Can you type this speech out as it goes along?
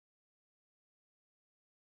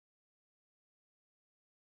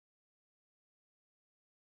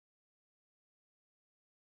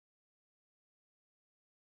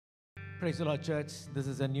Praise the Lord, church. This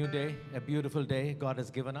is a new day, a beautiful day God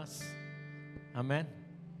has given us. Amen.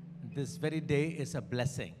 This very day is a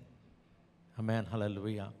blessing. Amen.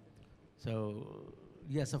 Hallelujah. So,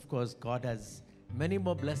 yes, of course, God has many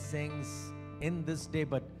more blessings in this day,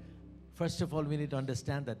 but first of all, we need to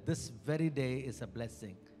understand that this very day is a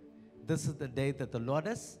blessing. This is the day that the Lord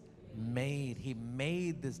has made. He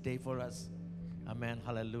made this day for us. Amen.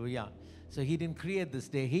 Hallelujah. So He didn't create this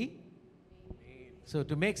day. He made. So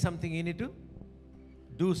to make something, you need to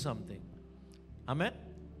do something. Amen.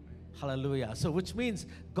 Hallelujah. So which means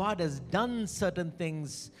God has done certain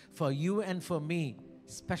things for you and for me,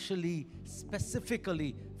 specifically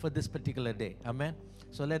for this particular day. Amen.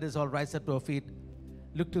 So let us all rise up to our feet,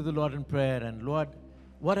 look to the Lord in prayer, and Lord,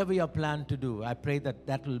 whatever you plan to do, I pray that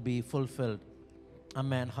that will be fulfilled.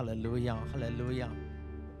 Amen. Hallelujah. Hallelujah.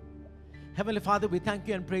 Heavenly Father, we thank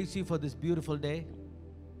you and praise you for this beautiful day.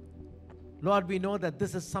 Lord, we know that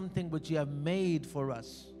this is something which you have made for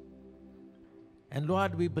us. And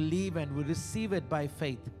Lord, we believe and we receive it by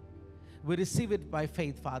faith. We receive it by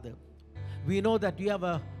faith, Father. We know that you have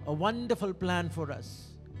a wonderful plan for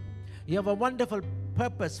us. You have a wonderful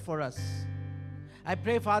purpose for us. I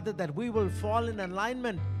pray, Father, that we will fall in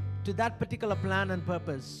alignment to that particular plan and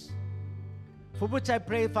purpose. For which I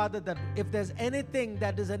pray, Father, that if there's anything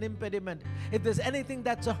that is an impediment, if there's anything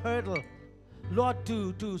that's a hurdle, Lord,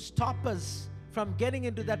 to stop us from getting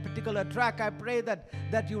into that particular track, I pray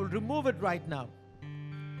that you will remove it right now.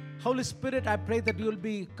 Holy Spirit, I pray that you will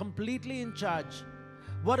be completely in charge.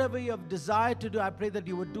 Whatever you have desired to do, I pray that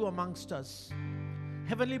you would do amongst us.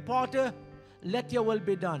 Heavenly Potter, let your will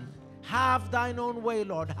be done. Have thine own way,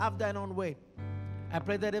 Lord. Have thine own way. I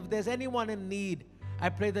pray that if there's anyone in need, I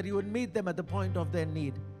pray that you would meet them at the point of their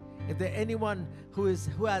need. If there's anyone who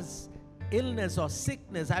has illness or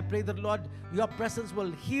sickness, I pray that, Lord, your presence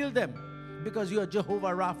will heal them because you are Jehovah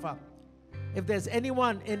Rapha. If there's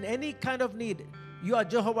anyone in any kind of need, you are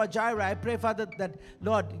Jehovah Jireh. I pray, Father, that,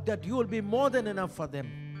 Lord, that you will be more than enough for them.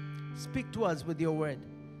 Speak to us with your word.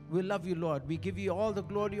 We love you, Lord. We give you all the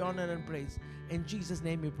glory, honor, and praise. In Jesus'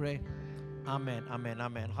 name we pray. Amen, amen,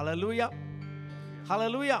 amen. Hallelujah.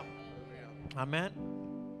 Hallelujah. Amen.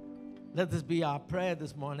 Let this be our prayer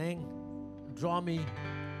this morning. Draw me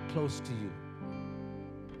close to you.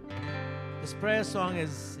 This prayer song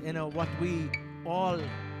is, what we all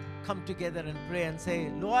come together and pray and say,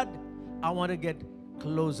 Lord, I want to get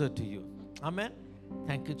closer to you. Amen.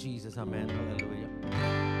 Thank you, Jesus. Amen. Hallelujah.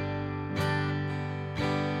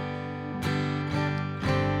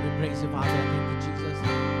 We praise you, Father. Thank you, Jesus.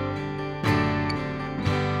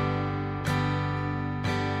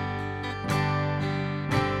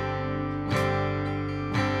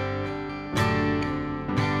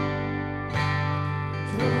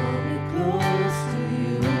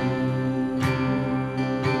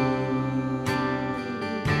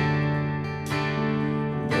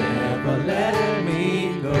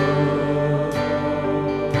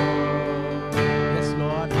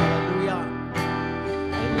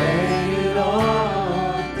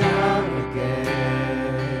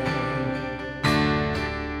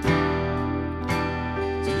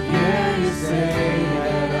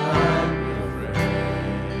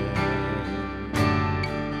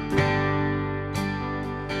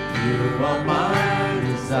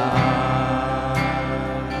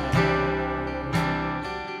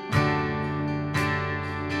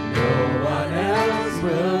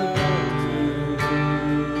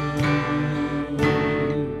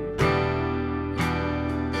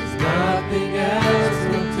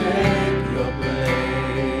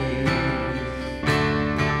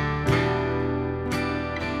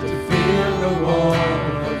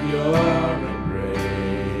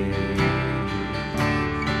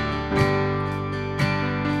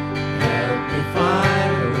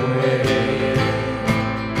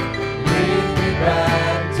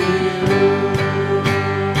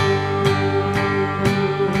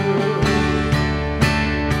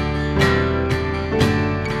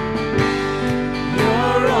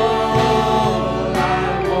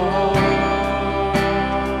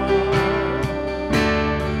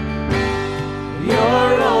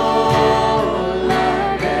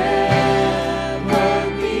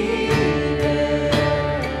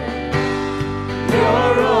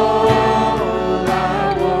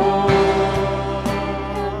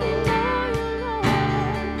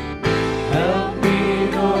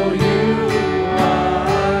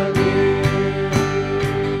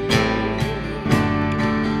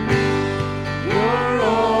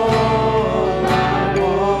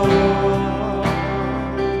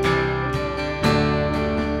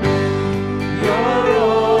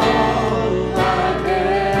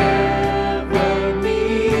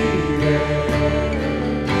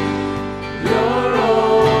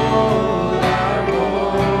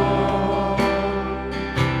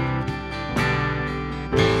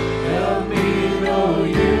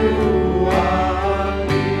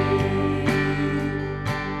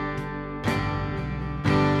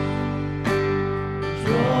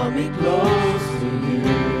 draw me close to you.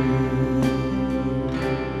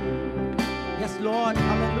 Yes, Lord.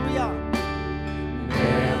 Hallelujah.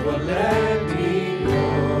 Never let me go.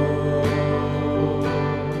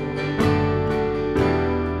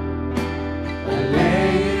 I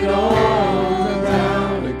lay it all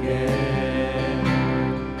down again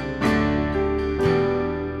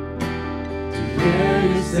to hear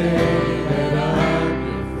you say that I'm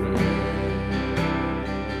your friend.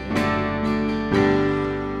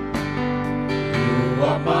 You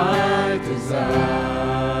are my desire.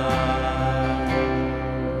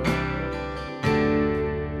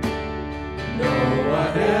 No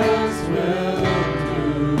one else will do.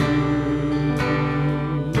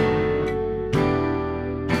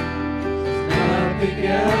 Nothing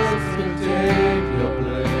else can take your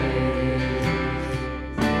place.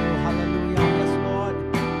 Oh, hallelujah. Yes, Lord.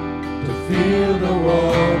 To feel the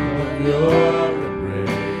warmth of your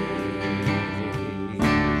embrace.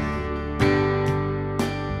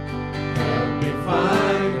 Help me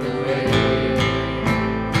find a way.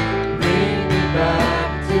 Bring me back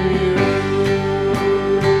to you.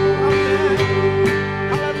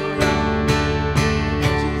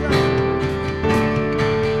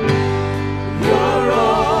 You're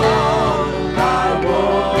all I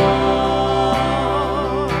want.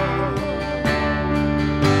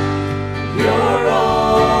 You're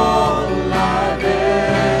all I've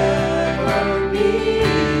ever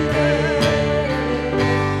needed.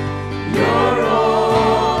 You're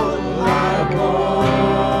all I want.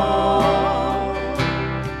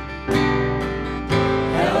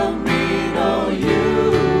 Help me know you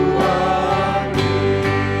are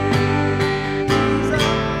Jesus.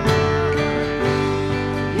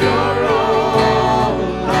 You're all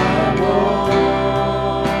I want.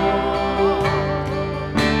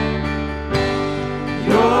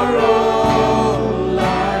 You're all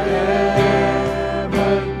I've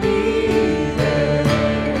ever needed.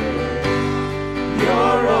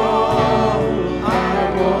 You're all I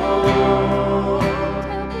want.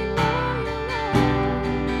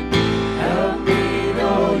 Help me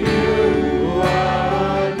know you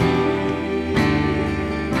are near.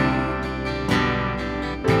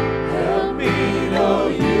 Help me know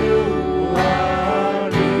you are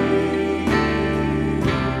near.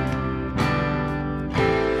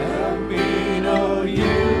 Help me know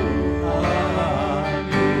you are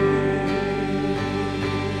near.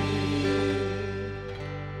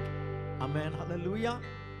 Amen. Hallelujah.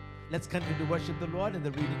 Let's continue to worship the Lord in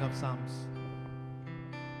the reading of Psalms.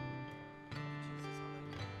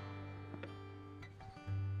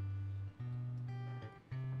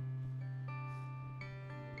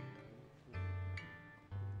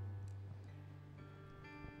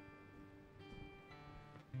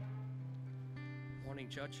 Morning,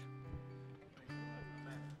 church.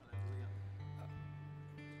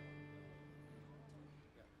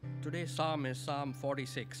 Today's psalm is Psalm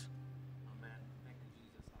 46.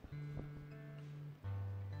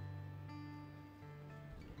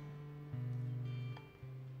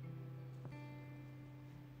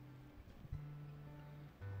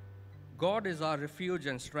 God is our refuge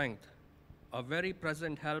and strength, a very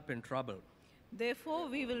present help in trouble. Therefore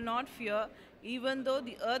we will not fear, even though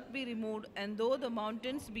the earth be removed, and though the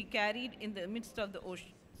mountains be carried in the midst of the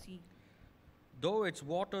sea. Though its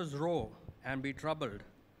waters roar and be troubled,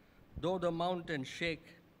 though the mountains shake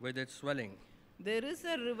with its swelling. There is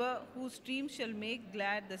a river whose stream shall make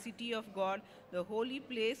glad the city of God, the holy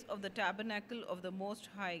place of the tabernacle of the Most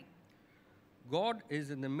High. God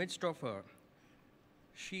is in the midst of her.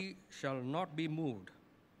 She shall not be moved.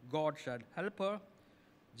 God shall help her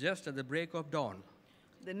just at the break of dawn.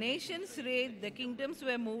 The nations raged, the kingdoms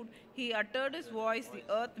were moved. He uttered his voice, the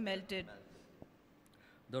earth melted.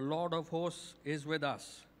 The Lord of hosts is with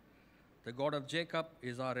us. The God of Jacob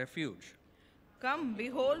is our refuge. Come,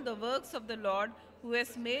 behold the works of the Lord, who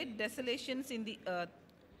has made desolations in the earth.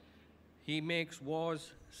 He makes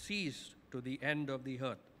wars cease to the end of the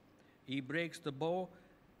earth. He breaks the bow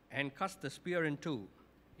and cuts the spear in two.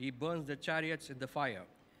 He burns the chariots in the fire.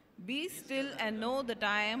 Be still and know that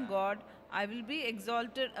I am God. I will be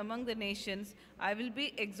exalted among the nations. I will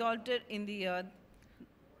be exalted in the earth.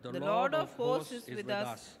 The Lord of hosts is with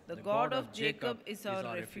us. The God of Jacob is our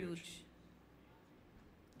refuge.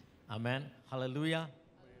 Amen. Hallelujah.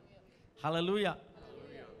 Hallelujah.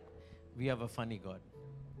 We have a funny God.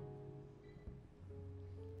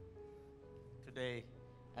 Today,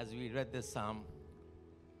 as we read this psalm,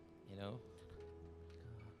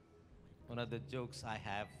 one of the jokes I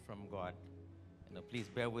have from God, please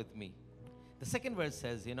bear with me. The second verse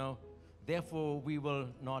says, therefore we will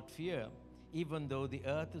not fear, even though the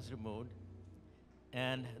earth is removed,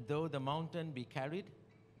 And though the mountain be carried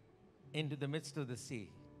into the midst of the sea.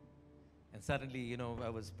 And suddenly, I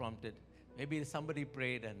was prompted. Maybe somebody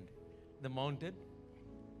prayed and the mountain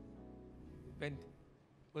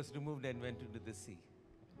was removed and went into the sea.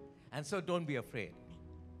 And so don't be afraid.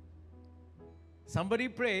 Somebody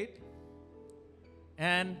prayed,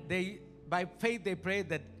 and by faith they prayed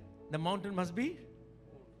that the mountain must be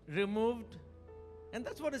removed. And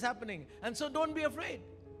that's what is happening. And so don't be afraid.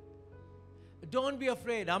 Don't be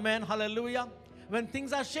afraid. Amen. Hallelujah. When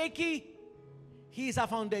things are shaky, He is our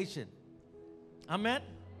foundation. Amen.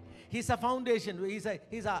 He's a foundation. He's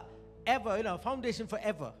a ever, foundation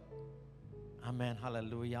forever. Amen.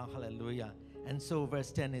 Hallelujah. Hallelujah. And so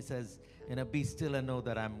verse 10, it says, be still and know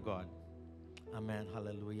that I'm God. Amen.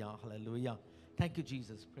 Hallelujah. Hallelujah. Thank you,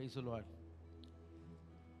 Jesus. Praise the Lord.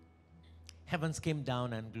 Heavens came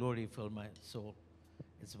down and glory filled my soul.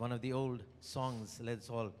 It's one of the old songs. Let's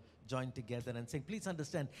all join together and sing. Please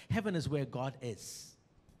understand, heaven is where God is.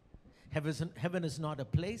 Heaven is not a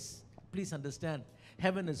place. Please understand,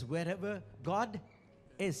 heaven is wherever God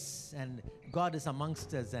is. And God is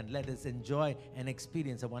amongst us, and let us enjoy and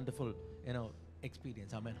experience a wonderful,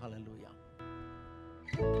 experience. Amen. Hallelujah.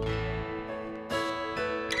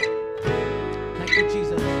 Thank you,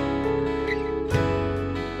 Jesus.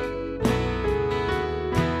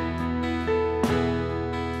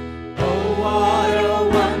 What a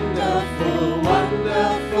wonderful,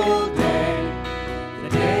 wonderful day. The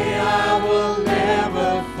day I will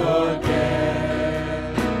never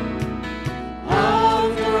forget.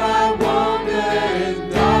 After I wandered in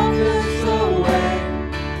darkness away,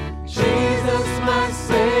 Jesus my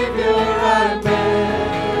Savior I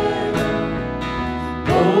met.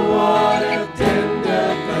 Oh, what a tender,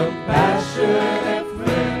 compassionate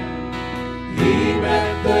friend. He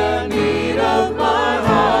met the need of my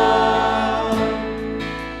heart.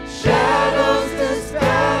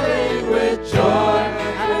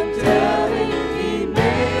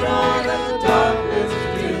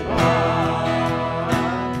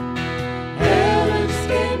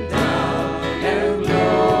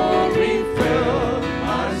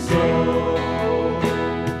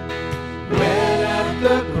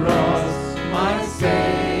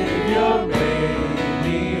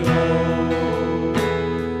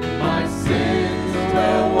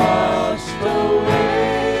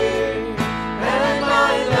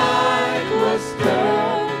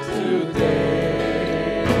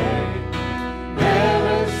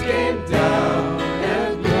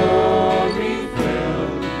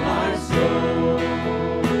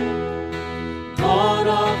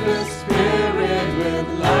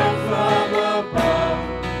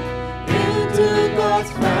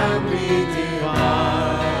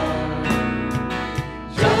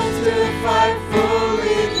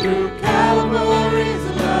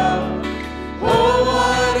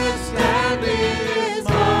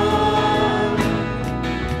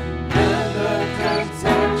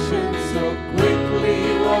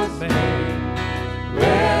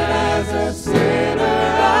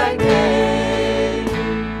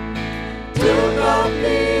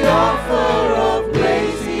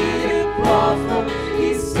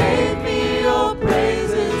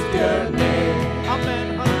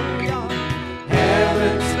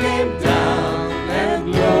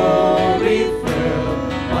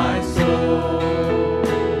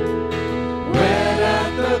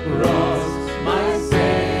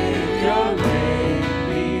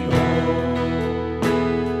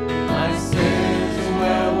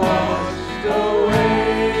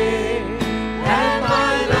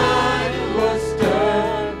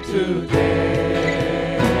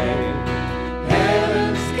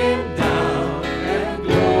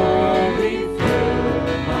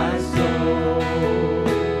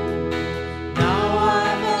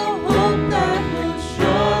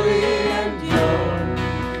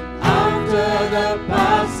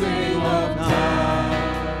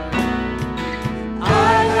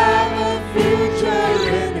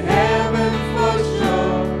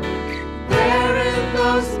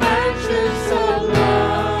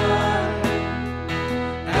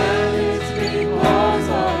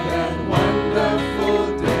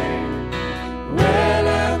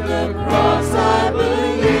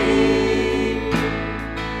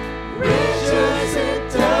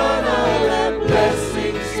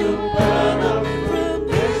 From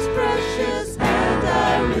His presence.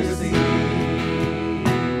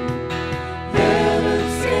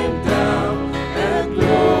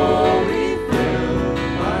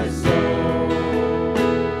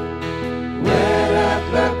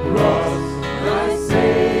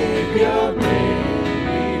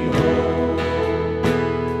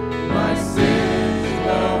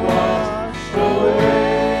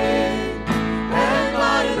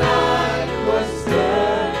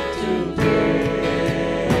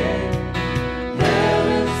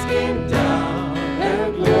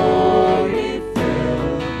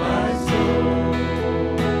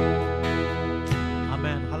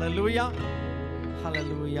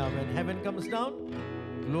 Hallelujah. When heaven comes down,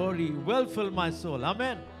 glory will fill my soul.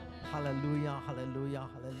 Amen. Hallelujah, hallelujah,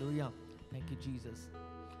 hallelujah. Thank you, Jesus.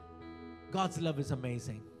 God's love is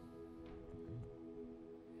amazing.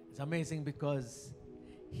 It's amazing because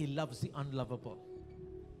He loves the unlovable.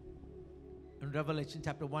 In Revelation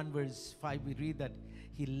chapter 1 verse 5, we read that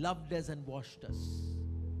He loved us and washed us.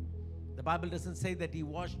 The Bible doesn't say that He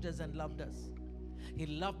washed us and loved us. He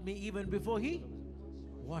loved me even before He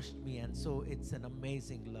washed me. And so it's an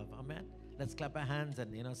amazing love. Amen. Let's clap our hands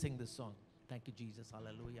and sing this song. Thank you, Jesus.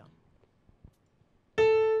 Hallelujah.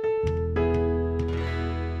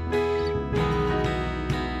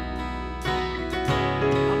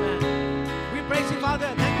 Amen. We praise you,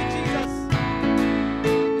 Father. Thank you, Jesus.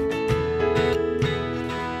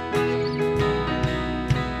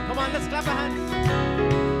 Come on, let's clap our hands.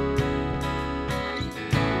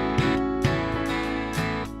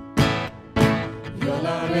 Your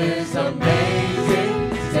love is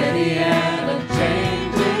amazing, steady and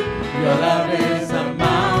unchanging. Your love is a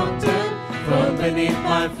mountain from beneath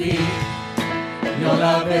my feet. Your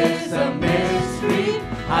love is a mystery,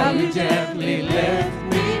 how you gently lift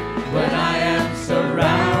me when I am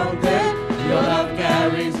surrounded. Your love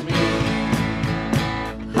carries me.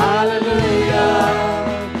 Hallelujah,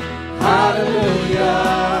 hallelujah,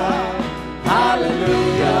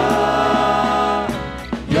 hallelujah.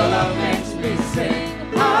 Your love makes me sing.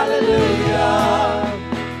 Hallelujah,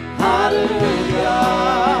 hallelujah,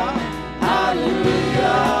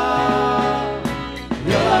 hallelujah.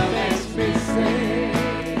 Your love makes me sing.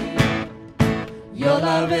 Your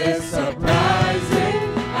love is surprising.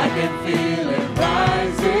 I can feel it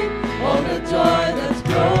rising. All the joy that's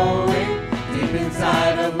growing deep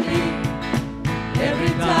inside of me.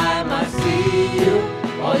 Every time I see you,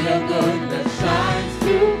 all your goodness shines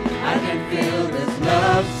through. I can feel this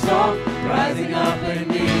love song rising up in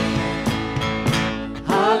me.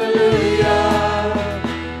 Hallelujah,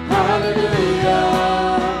 hallelujah,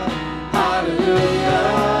 hallelujah.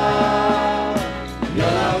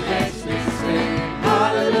 Your love makes me sing.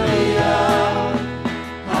 Hallelujah,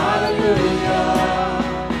 hallelujah,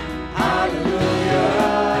 hallelujah.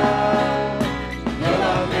 Your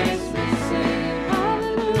love makes me sing.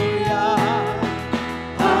 Hallelujah,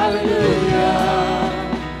 hallelujah,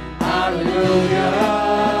 hallelujah.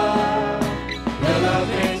 Your love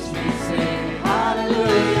makes me sing.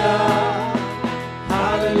 Hallelujah,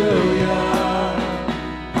 hallelujah,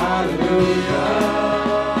 hallelujah.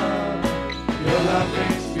 Your love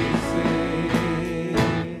makes me sing.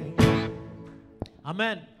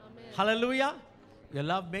 Amen. Hallelujah. Your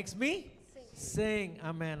love makes me sing.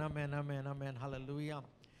 Amen, amen, amen, amen. Hallelujah.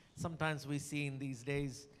 Sometimes we see in these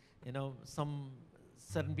days, some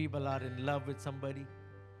certain people are in love with somebody.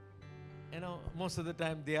 Most of the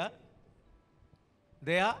time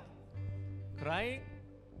they are crying.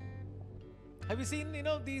 Have you seen,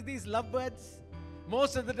 these lovebirds?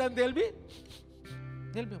 Most of the time they'll be,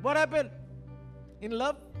 what happened? In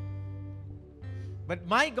love? But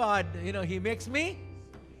my God, He makes me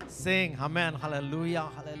sing. Amen. Hallelujah,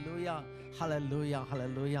 hallelujah, hallelujah,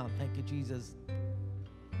 hallelujah. Thank you, Jesus.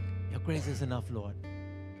 Your grace is enough, Lord.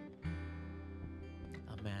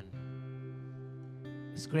 Amen.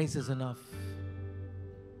 His grace is enough.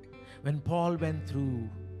 When Paul went through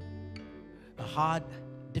a hard,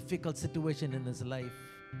 difficult situation in his life,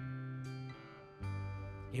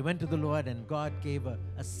 he went to the Lord and God gave a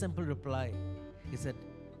simple reply. He said,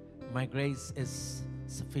 my grace is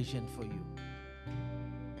sufficient for you.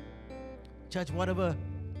 Church, whatever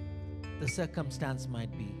the circumstance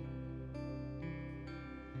might be,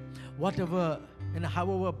 whatever and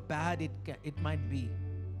however bad it might be,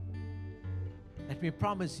 let me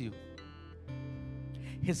promise you,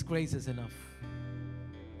 His grace is enough.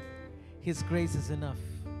 His grace is enough.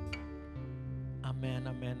 Amen,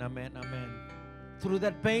 amen, amen, amen. Through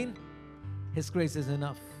that pain, His grace is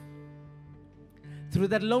enough. Through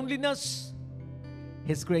that loneliness,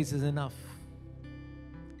 His grace is enough.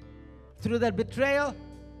 Through that betrayal,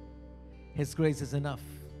 His grace is enough.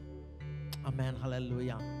 Amen,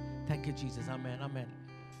 hallelujah. Thank you, Jesus. Amen, amen.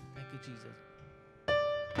 Thank you, Jesus.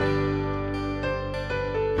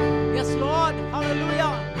 Yes, Lord,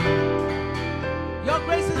 hallelujah. Your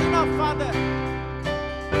grace is enough, Father.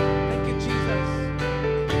 Thank you, Jesus.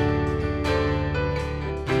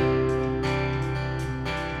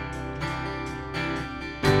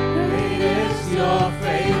 Great is your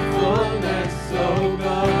faithfulness, O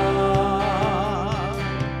God.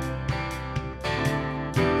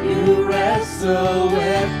 You wrestle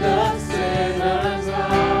with the sinner's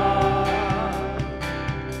heart.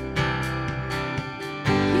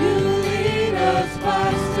 You lead us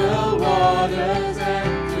past the waters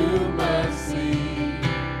and to mercy.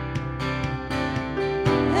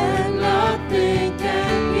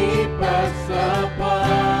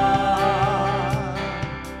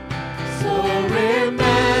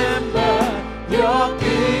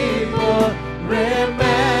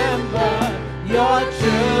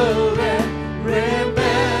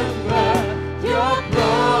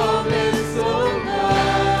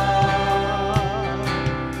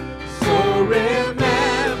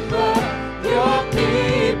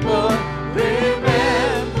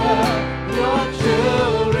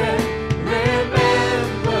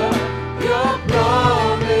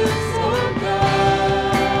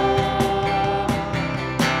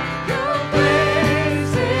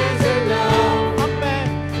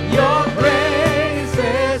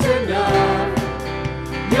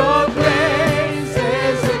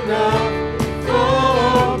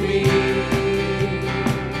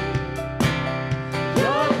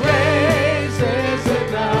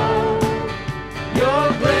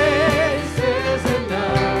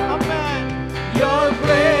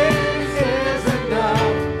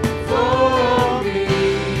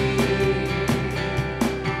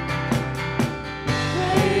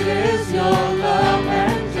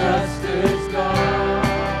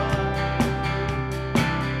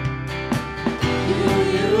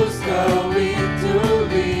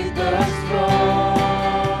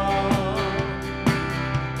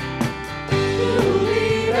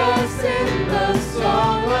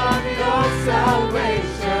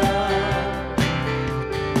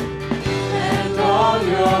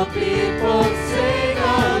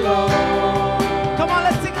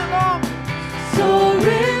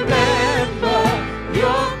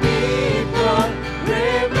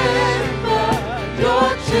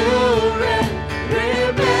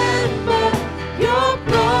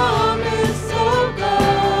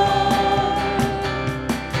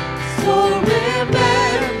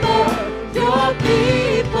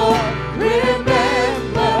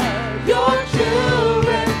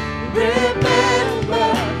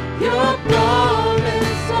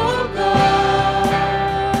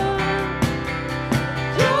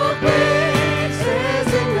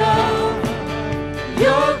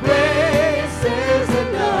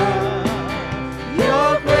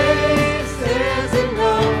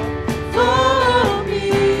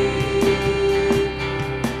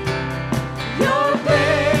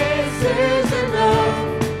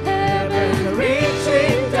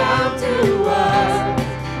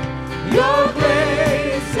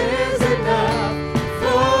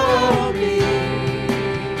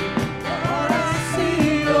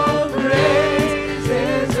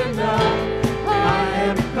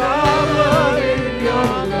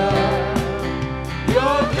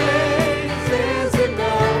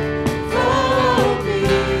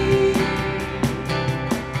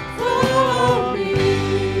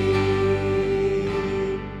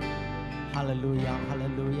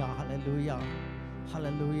 Hallelujah.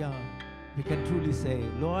 Hallelujah. We can truly say,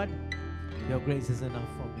 Lord, your grace is enough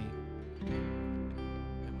for me.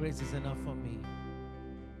 Your grace is enough for me.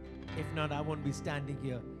 If not, I won't be standing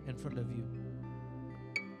here in front of you.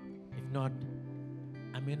 If not,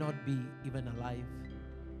 I may not be even alive.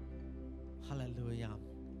 Hallelujah.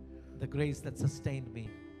 The grace that sustained me.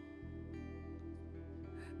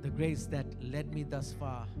 The grace that led me thus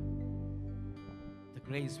far. The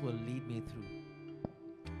grace will lead me through.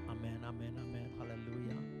 Amen, amen, amen.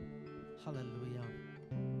 Hallelujah. Hallelujah.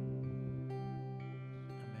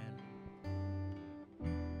 Amen.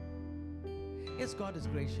 Yes, God is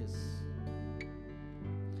gracious.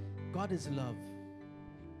 God is love.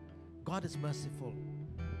 God is merciful.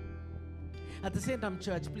 At the same time,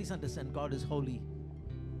 church, please understand, God is holy.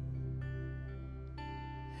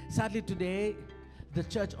 Sadly, today, the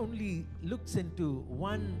church only looks into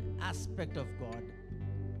one aspect of God.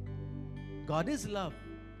 God is love.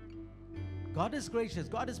 God is gracious.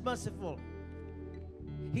 God is merciful.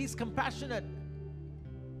 He's compassionate.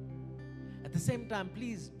 At the same time,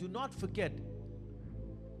 please do not forget,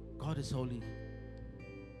 God is holy.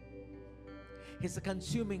 He's a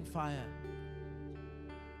consuming fire.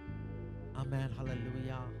 Amen.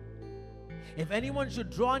 Hallelujah. If anyone should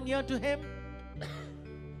draw near to Him,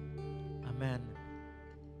 amen,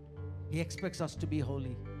 He expects us to be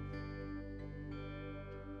holy.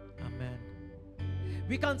 Amen.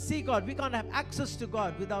 We can't see God. We can't have access to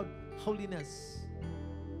God without holiness.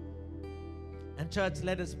 And church,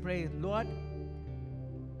 let us pray. Lord,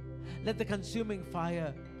 let the consuming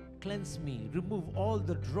fire cleanse me. Remove all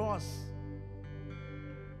the dross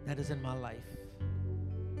that is in my life.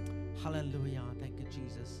 Hallelujah. Thank you,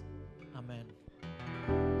 Jesus. Amen.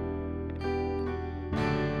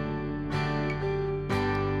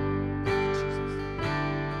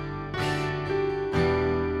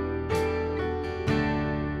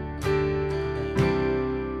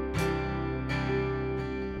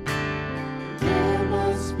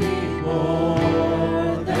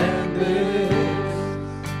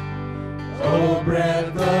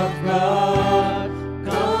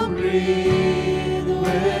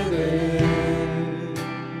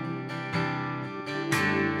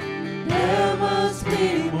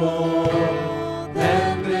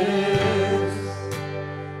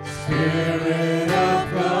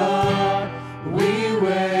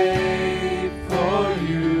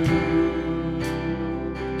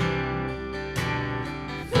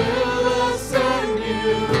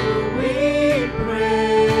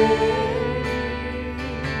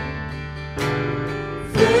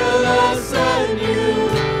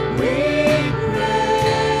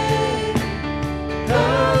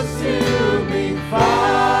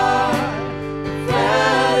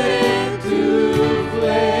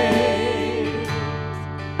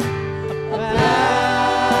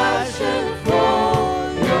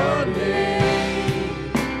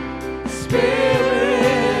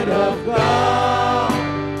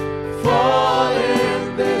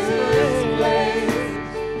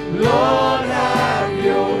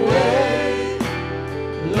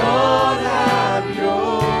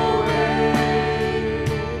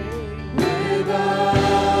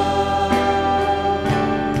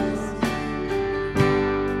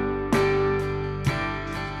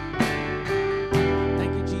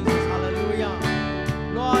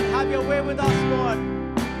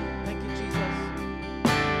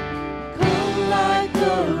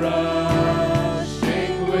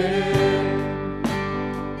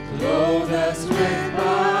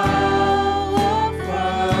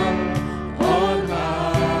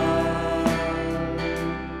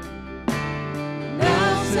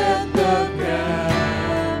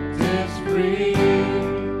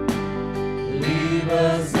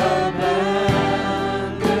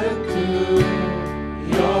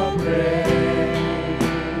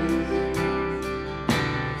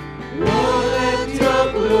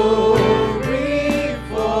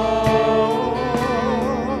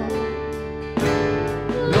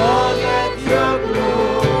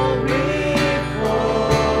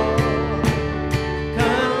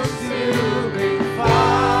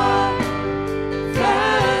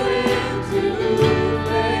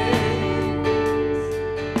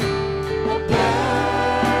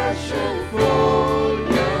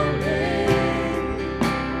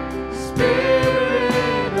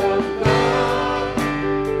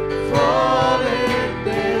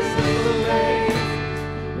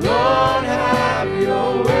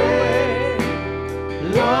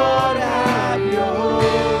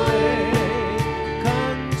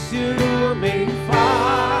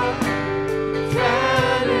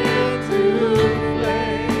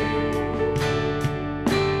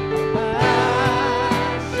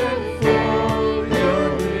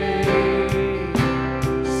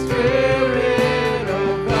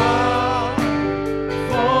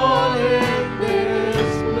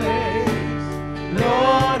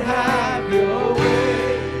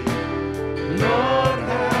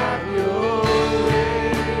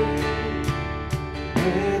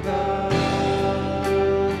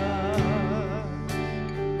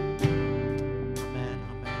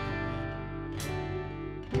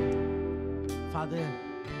 Father,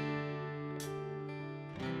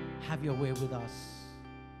 have your way with us.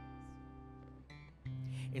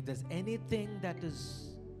 If there's anything that is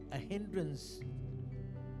a hindrance,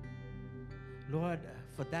 Lord,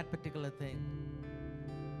 for that particular thing,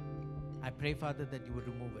 I pray, Father, that you would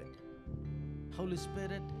remove it. Holy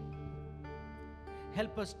Spirit,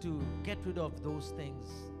 help us to get rid of those things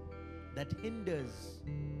that hinders,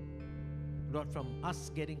 Lord, from us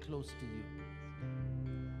getting close to you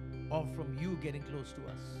or from you getting close to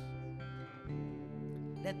us.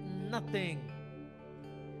 Let nothing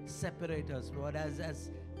separate us, Lord, as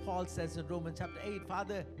Paul says in Romans chapter 8,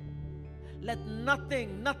 Father, let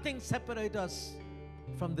nothing separate us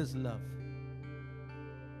from this love.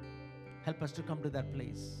 Help us to come to that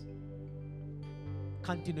place.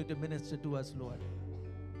 Continue to minister to us, Lord.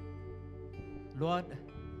 Lord,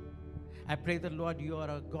 I pray that, Lord, you are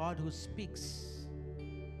a God who speaks.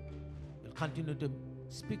 You'll continue to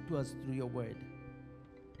speak to us through your word.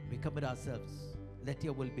 We commit ourselves. Let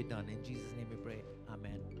your will be done. In Jesus' name we pray.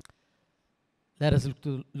 Amen. Let us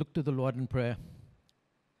look to the Lord in prayer.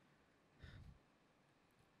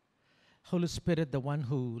 Holy Spirit, the one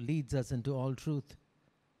who leads us into all truth,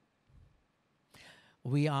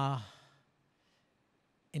 we are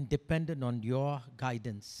independent on your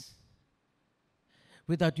guidance.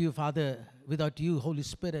 Without you, Father, without you, Holy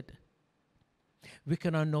Spirit, we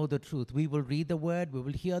cannot know the truth. We will read the word, we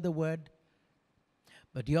will hear the word,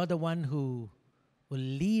 but you're the one who will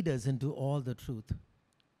lead us into all the truth.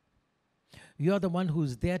 You're the one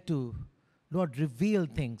who's there to, Lord, reveal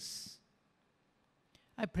things.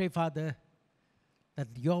 I pray, Father, that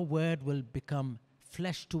your word will become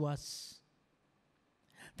flesh to us,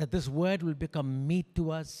 that this word will become meat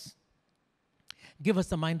to us. Give us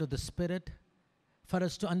the mind of the Spirit for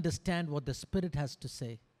us to understand what the Spirit has to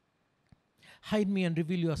say. Hide me and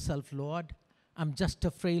reveal yourself, Lord. I'm just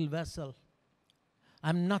a frail vessel.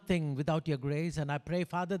 I'm nothing without your grace, and I pray,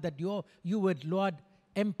 Father, that you would, Lord,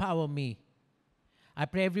 empower me. I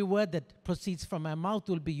pray every word that proceeds from my mouth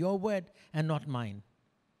will be your word and not mine.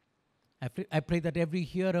 I pray that every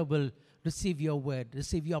hearer will receive your word,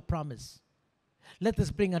 receive your promise. Let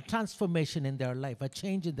this bring a transformation in their life, a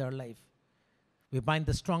change in their life. We bind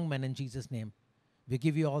the strong man in Jesus' name. We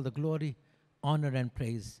give you all the glory, honor, and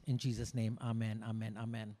praise in Jesus' name. Amen, amen,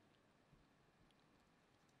 amen.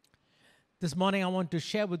 This morning I want to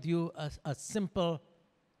share with you a simple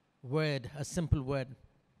word,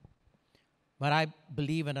 But I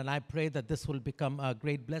believe and I pray that this will become a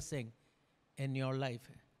great blessing in your life.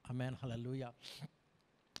 Amen, hallelujah.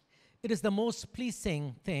 It is the most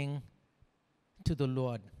pleasing thing to the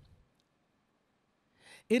Lord.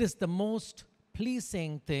 It is the most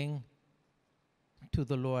pleasing thing to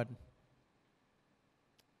the Lord.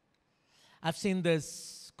 I've seen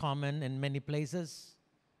this common in many places.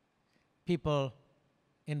 People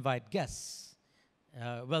invite guests.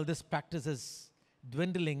 Well, this practice is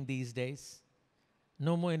dwindling these days.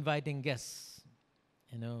 No more inviting guests,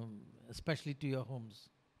 especially to your homes.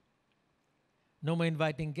 No more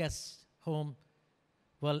inviting guests home.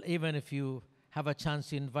 Well, even if you have a chance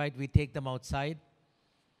to invite, we take them outside,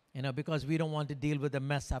 because we don't want to deal with the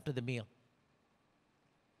mess after the meal.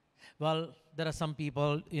 Well, there are some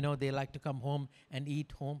people, they like to come home and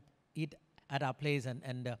eat at our place,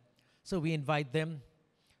 and so we invite them.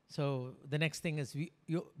 So the next thing is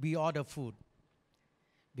we order food.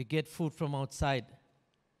 We get food from outside,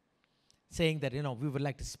 saying that, we would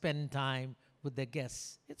like to spend time with the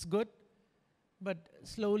guests. It's good, but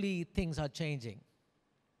slowly things are changing.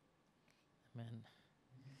 Amen.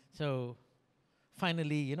 So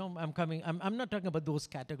finally, I'm not talking about those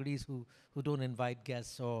categories who don't invite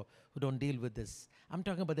guests or who don't deal with this. I'm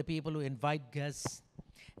talking about the people who invite guests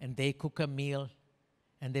and they cook a meal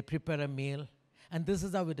and they prepare a meal, and this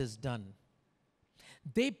is how it is done.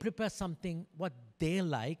 They prepare something what they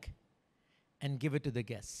like and give it to the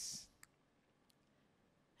guests.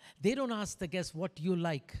 They don't ask the guests what you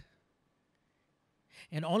like.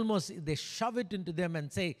 And almost they shove it into them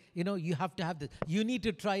and say, you have to have this. You need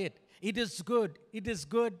to try it. It is good. It is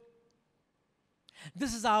good.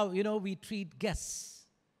 This is how, we treat guests.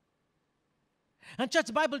 And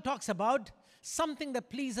Church Bible talks about something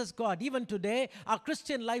that pleases God. Even today, our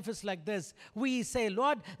Christian life is like this. We say,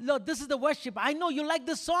 Lord, this is the worship. I know you like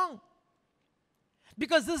this song.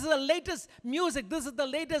 Because this is the latest music. This is the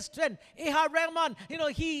latest trend. A.R. Rahman,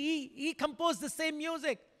 he composed the same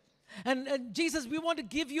music. And Jesus, we want to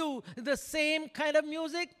give you the same kind of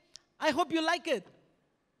music. I hope you like it.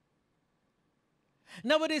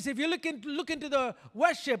 Nowadays, if you look into the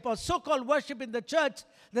worship or so-called worship in the church,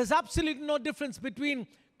 there's absolutely no difference between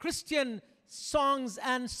Christian songs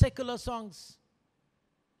and secular songs.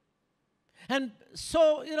 And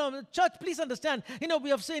so, church, please understand, we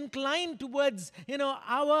have so inclined towards,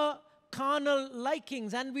 our carnal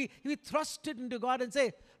likings, and we thrust it into God and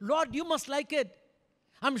say, Lord, you must like it.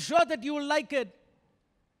 I'm sure that you will like it.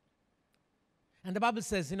 And the Bible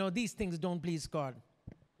says, these things don't please God.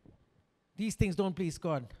 These things don't please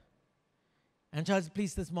God. And church,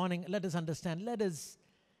 please, this morning, let us understand. Let us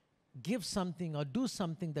give something or do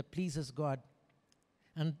something that pleases God.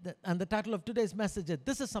 And the title of today's message is,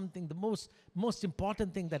 this is something, the most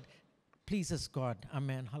important thing that pleases God.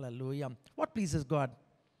 Amen. Hallelujah. What pleases God?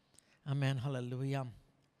 Amen. Hallelujah.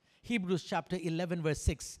 Hebrews chapter 11, verse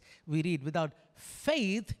 6, we read, without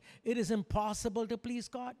faith, it is impossible to please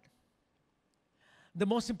God. The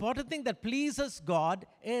most important thing that pleases God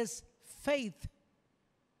is faith.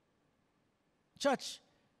 Church,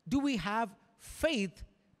 do we have faith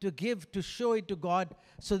to give, to show it to God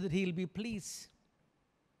so that He'll be pleased?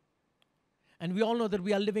 And we all know that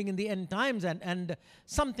we are living in the end times, and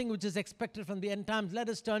something which is expected from the end times. Let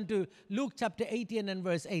us turn to Luke chapter 18 and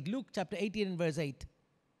verse 8. Luke chapter 18 and verse 8.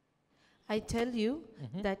 I tell you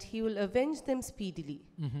that he will avenge them speedily.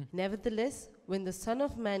 Nevertheless, when the Son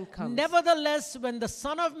of Man comes, Nevertheless, when the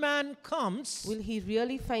Son of Man comes, will he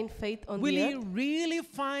really find faith on will the He earth? really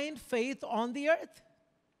find faith on the earth?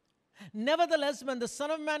 Nevertheless, when the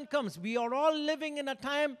Son of Man comes, we are all living in a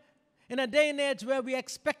time, in a day and age where we are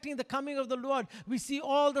expecting the coming of the Lord. We see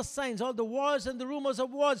all the signs, all the wars and the rumors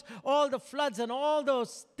of wars, all the floods and all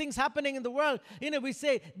those things happening in the world. We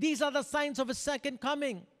say, these are the signs of His second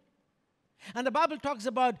coming. And the Bible talks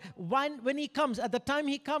about when He comes, at the time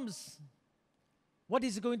He comes, what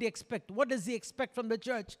is He going to expect? What does He expect from the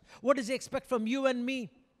church? What does He expect from you and me?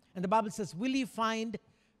 And the Bible says, will He find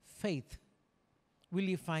faith? Will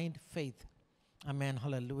He find faith? Amen.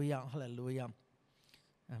 Hallelujah. Hallelujah.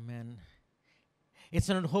 Amen. It's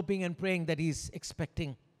not hoping and praying that He's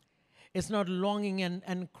expecting. It's not longing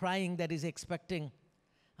and crying that He's expecting.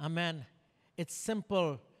 Amen. It's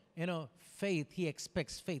simple, faith. He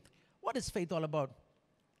expects faith. What is faith all about?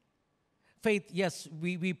 Faith, yes,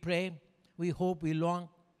 we pray, we hope, we long.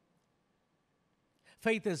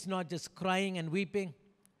 Faith is not just crying and weeping.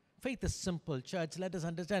 Faith is simple, church. Let us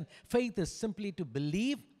understand. Faith is simply to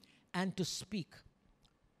believe and to speak.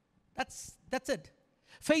 That's it.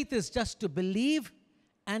 Faith is just to believe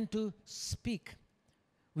and to speak.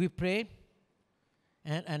 We pray,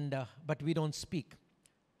 but we don't speak.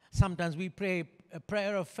 Sometimes we pray a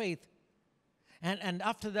prayer of faith, and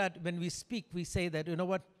after that, when we speak, we say that,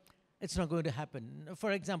 it's not going to happen.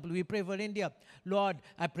 For example, we pray for India. Lord,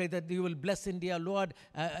 I pray that you will bless India. Lord,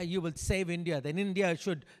 you will save India. Then India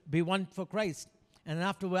should be won for Christ. And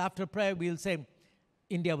after prayer, we'll say,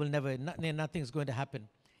 India will nothing's going to happen.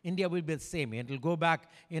 India will be the same. It will go back,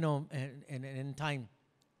 in time.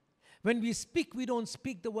 When we speak, we don't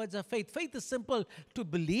speak the words of faith. Faith is simple, to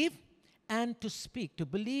believe and to speak. To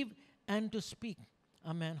believe and to speak.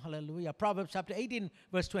 Amen. Hallelujah. Proverbs chapter 18,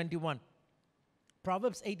 verse 21.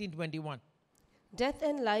 Proverbs 18:21. Death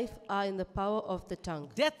and life are in the power of the tongue.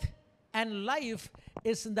 Death and life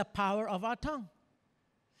is in the power of our tongue.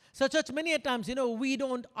 So, church, many a times, we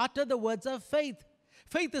don't utter the words of faith.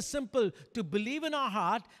 Faith is simple, to believe in our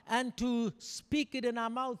heart and to speak it in our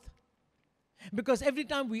mouth. Because every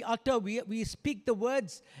time we utter, we speak the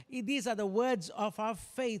words, these are the words of our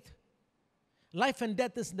faith. Life and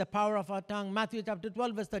death is in the power of our tongue. Matthew chapter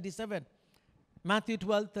 12, verse 37. Matthew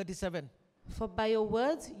 12:37. For by your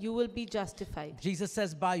words you will be justified, Jesus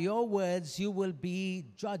says, by your words you will be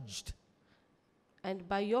judged. and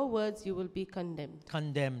by your words you will be condemned.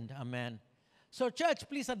 Condemned. Amen. So, church,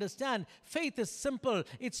 please understand, faith is simple.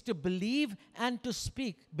 It's to believe and to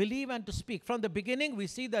speak. Believe and to speak. From the beginning, we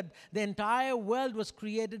see that the entire world was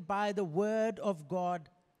created by the Word of God.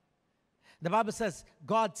 The Bible says,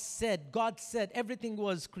 God said, everything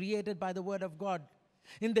was created by the Word of God.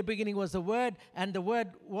 In the beginning was the Word, and the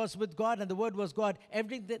Word was with God, and the Word was God.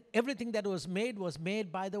 Everything that was made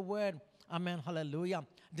by the Word. Amen. Hallelujah.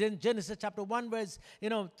 Then Genesis chapter 1 verse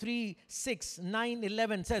 3, 6, 9,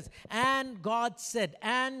 11 says, and God said.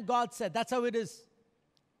 That's how it is.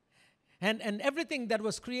 And everything that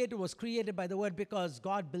was created by the Word, because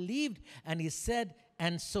God believed and He said,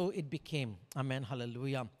 and so it became. Amen.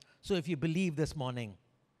 Hallelujah. So if you believe this morning,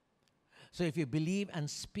 if you believe and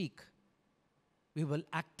speak, we will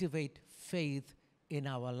activate faith in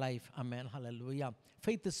our life. Amen. Hallelujah.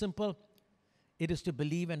 Faith is simple. It is to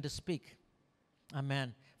believe and to speak.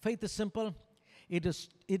 Amen. Faith is simple. It is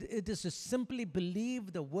to simply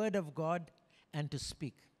believe the Word of God and to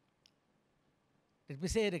speak. Let me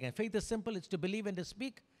say it again. Faith is simple. It's to believe and to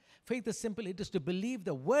speak. Faith is simple. It is to believe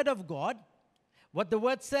the Word of God, what the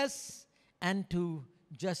Word says, and to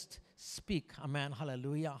just speak. Amen.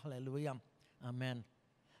 Hallelujah. Hallelujah. Amen.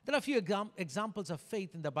 There are a few examples of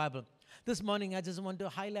faith in the Bible. This morning, I just want to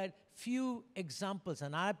highlight few examples,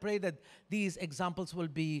 and I pray that these examples will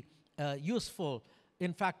be useful.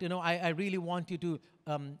 In fact, I really want you to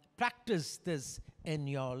practice this in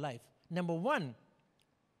your life. Number one,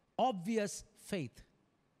 obvious faith.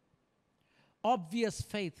 Obvious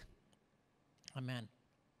faith. Amen.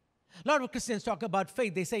 A lot of Christians talk about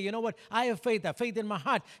faith. They say, you know what, I have faith. I have faith in my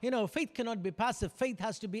heart. Faith cannot be passive. Faith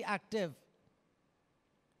has to be active.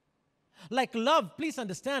 Like love, please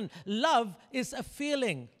understand, love is a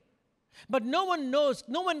feeling. But no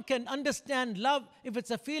one can understand love if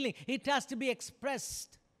it's a feeling. It has to be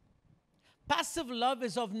expressed. Passive love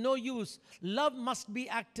is of no use. Love must be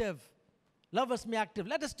active. Love must be active.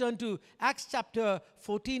 Let us turn to Acts chapter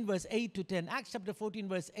 14, verse 8 to 10. Acts chapter 14,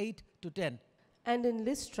 verse 8 to 10. And in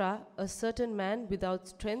Lystra, a certain man without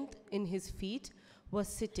strength in his feet was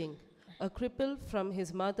sitting, a cripple from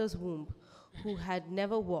his mother's womb, who had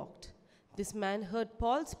never walked. This man heard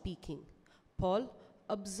Paul speaking. Paul,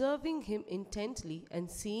 observing him intently and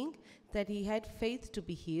seeing that he had faith to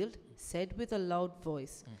be healed, said with a loud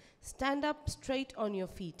voice, "Stand up straight on your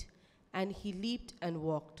feet." And he leaped and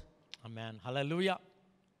walked. Amen. Hallelujah.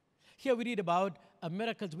 Here we read about a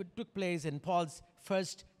miracle which took place in Paul's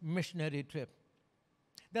first missionary trip.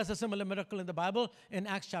 There's a similar miracle in the Bible in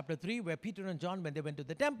Acts chapter 3, where Peter and John, when they went to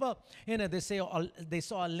the temple, they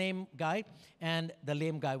saw a lame guy, and the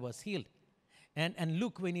lame guy was healed. And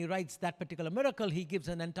Luke, when he writes that particular miracle, he gives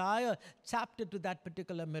an entire chapter to that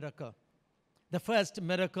particular miracle. The first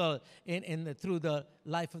miracle through the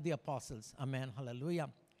life of the apostles. Amen. Hallelujah.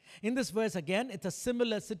 In this verse again, it's a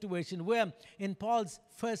similar situation where in Paul's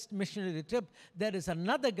first missionary trip, there is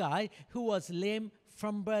another guy who was lame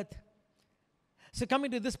from birth. So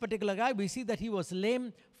coming to this particular guy, we see that he was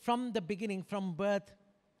lame from the beginning, from birth.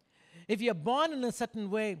 If you're born in a certain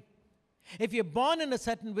way,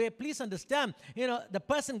 please understand, the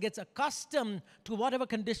person gets accustomed to whatever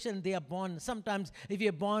condition they are born. Sometimes if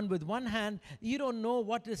you're born with one hand, you don't know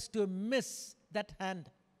what is to miss that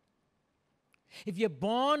hand. If you're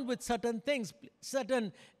born with certain things,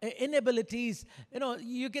 certain inabilities,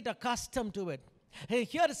 you get accustomed to it.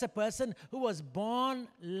 Here is a person who was born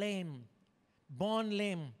lame. Born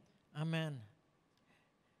lame. Amen.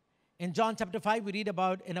 In John chapter 5, we read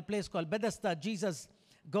about in a place called Bethesda, Jesus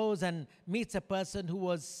goes and meets a person who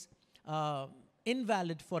was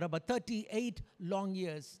invalid for about 38 long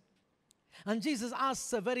years. And Jesus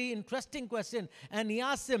asks a very interesting question, and he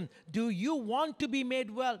asks him, "Do you want to be made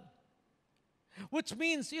well?" Which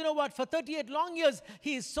means, for 38 long years,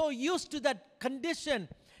 he is so used to that condition.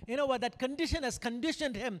 That condition has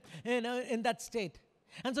conditioned him in that state.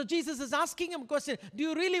 And so Jesus is asking him a question, do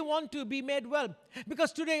you really want to be made well?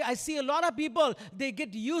 Because today I see a lot of people, they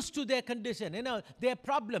get used to their condition, their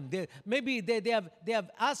problem. Maybe they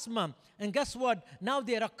have asthma. And guess what? Now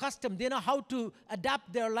they are accustomed. They know how to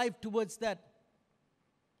adapt their life towards that.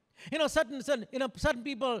 Certain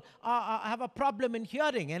people have a problem in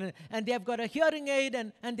hearing, and they have got a hearing aid,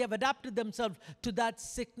 and they have adapted themselves to that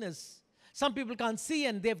sickness. Some people can't see,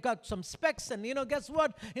 and they've got some specs, and guess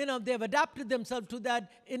what? They've adapted themselves to that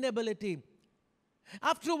inability.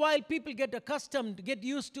 After a while, people get accustomed, get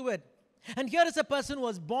used to it. And here is a person who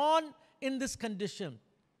was born in this condition.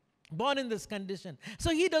 Born in this condition.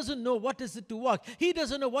 So he doesn't know what is it to walk. He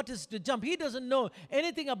doesn't know what is it to jump. He doesn't know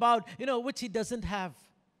anything about, which he doesn't have.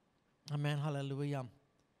 Amen. Hallelujah.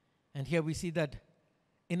 And here we see that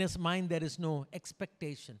in his mind there is no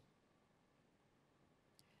expectation.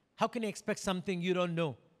 How can you expect something you don't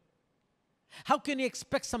know? How can you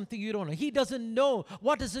expect something you don't know? He doesn't know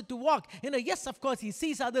what is it to walk. Yes, of course, he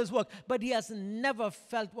sees others walk, but he has never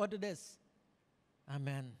felt what it is.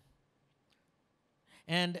 Amen.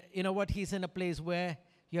 And you know what? He's in a place where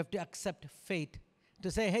you have to accept fate.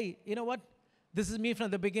 To say, hey, you know what? This is me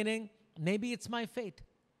from the beginning. Maybe it's my fate.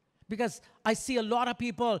 Because I see a lot of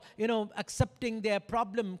people, accepting their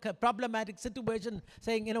problematic situation,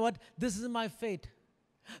 saying, you know what? This is my fate.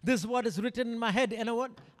 This is what is written in my head. You know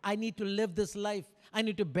what? I need to live this life. I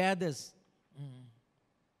need to bear this.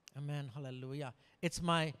 Amen. Hallelujah. It's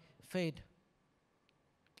my fate.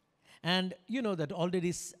 And you know that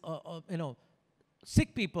already,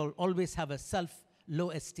 sick people always have a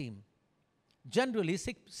low esteem. Generally,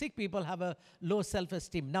 sick people have a low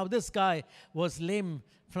self-esteem. Now, this guy was lame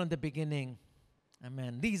from the beginning.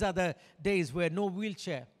 Amen. These are the days where no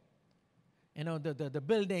wheelchair. The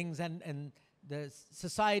buildings and the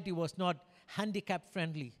society was not handicap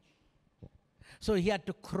friendly. So he had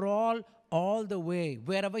to crawl all the way.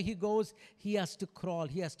 Wherever he goes, he has to crawl.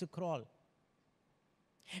 He has to crawl.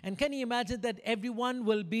 And can you imagine that everyone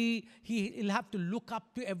will be, he'll have to look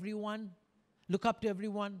up to everyone, look up to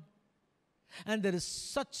everyone. And there is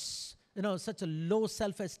such a low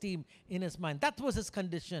self-esteem in his mind. That was his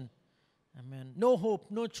condition. Amen. No hope,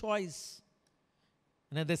 no choice.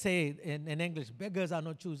 And they say in English, beggars are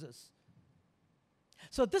no choosers.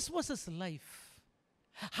 So this was his life.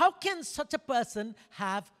 How can such a person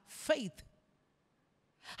have faith?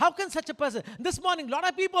 How can such a person, this morning, a lot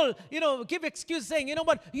of people, give excuse saying, you know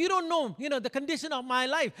what, you don't know, the condition of my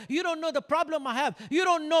life. You don't know the problem I have. You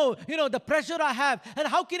don't know, the pressure I have. And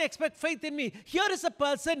how can you expect faith in me? Here is a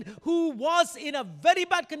person who was in a very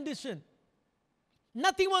bad condition.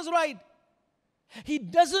 Nothing was right. He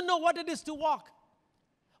doesn't know what it is to walk.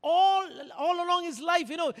 All along his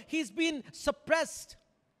life, he's been suppressed.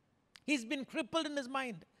 He's been crippled in his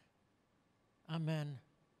mind. Amen.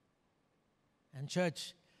 And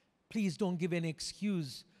church, please don't give any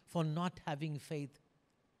excuse for not having faith.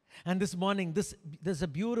 And this morning, there's a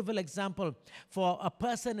beautiful example for a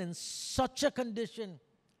person in such a condition.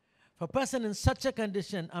 For a person in such a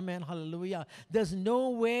condition, amen, hallelujah, there's no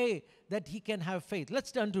way that he can have faith.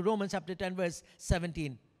 Let's turn to Romans chapter 10, verse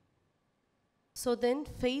 17. So then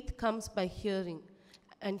faith comes by hearing,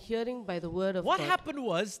 and hearing by the word of God. What happened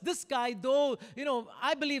was, this guy, though,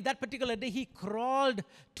 I believe that particular day he crawled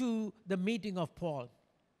to the meeting of Paul.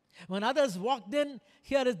 When others walked in,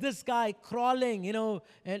 here is this guy crawling,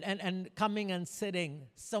 and coming and sitting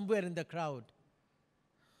somewhere in the crowd.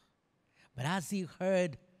 But as he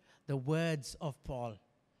heard the words of Paul,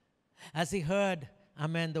 as he heard,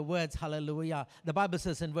 amen, the words, hallelujah, the Bible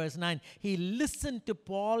says in verse 9, he listened to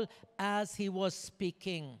Paul as he was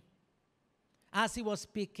speaking. As he was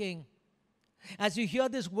speaking. As you hear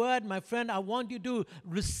this word, my friend, I want you to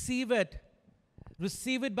receive it.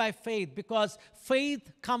 Receive it by faith, because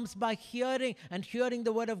faith comes by hearing, and hearing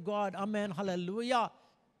the word of God. Amen. Hallelujah.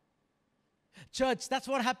 Church, that's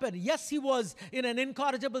what happened. Yes, he was in an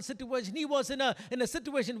incorrigible situation. He was in a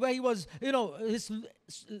situation where he was, his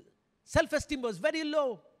self-esteem was very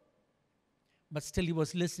low. But still he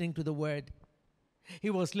was listening to the word.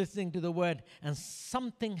 He was listening to the word, and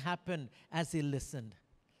something happened as he listened.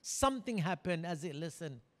 Something happened as he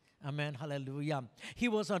listened. Amen. Hallelujah. He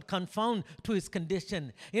was not confounded to his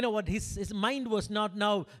condition. You know what? His mind was not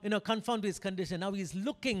now, confounded to his condition. Now he's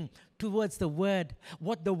looking towards the word,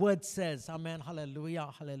 what the word says. Amen. Hallelujah.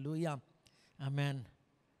 Hallelujah. Amen.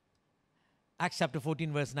 Acts chapter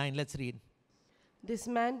 14, verse 9. Let's read. This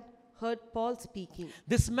man heard Paul speaking.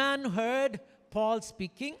 This man heard Paul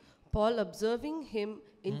speaking. Paul observing him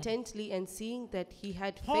intently and seeing that he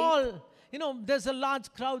had faith. Paul, there's a large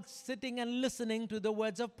crowd sitting and listening to the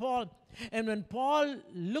words of Paul. And when Paul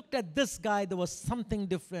looked at this guy, there was something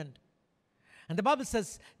different. And the Bible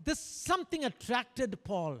says this something attracted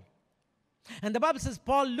Paul. And the Bible says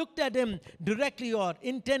Paul looked at him directly or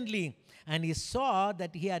intently, and he saw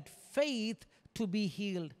that he had faith to be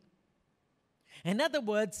healed. In other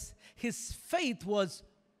words, his faith was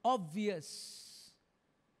obvious.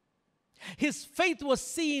 His faith was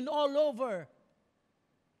seen all over.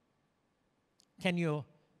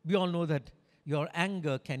 We all know that your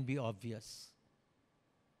anger can be obvious.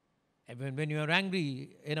 When you are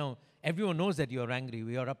angry, everyone knows that you are angry,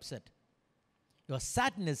 you are upset. Your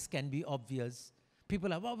sadness can be obvious.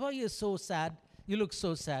 People are, why are you so sad? You look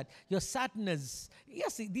so sad. Your sadness,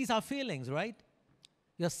 yes, these are feelings, right?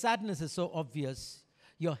 Your sadness is so obvious.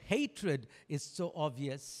 Your hatred is so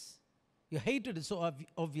obvious. Your hatred is so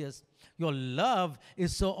obvious. Your love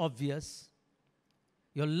is so obvious.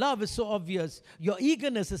 Your love is so obvious. Your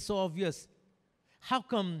eagerness is so obvious. How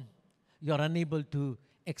come you're unable to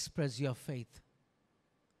express your faith?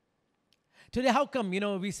 Today, how come,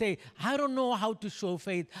 we say, I don't know how to show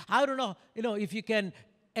faith. I don't know, if you can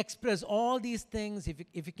express all these things,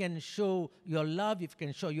 if you can show your love, if you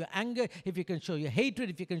can show your anger, if you can show your hatred,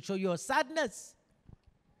 if you can show your sadness.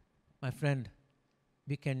 My friend,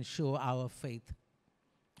 we can show our faith.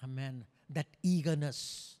 Amen. That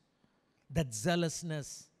eagerness, that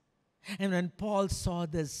zealousness. And when Paul saw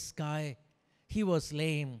this guy, he was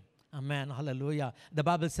lame. Amen. Hallelujah. The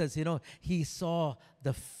Bible says, he saw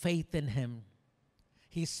the faith in him.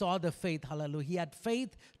 He saw the faith. Hallelujah. He had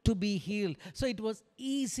faith to be healed. So it was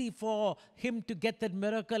easy for him to get that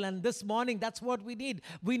miracle. And this morning, that's what we need.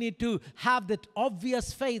 We need to have that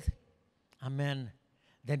obvious faith. Amen.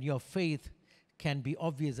 Then your faith can be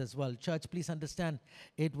obvious as well. Church, please understand,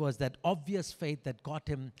 it was that obvious faith that got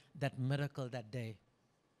him that miracle that day.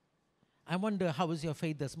 I wonder, how is your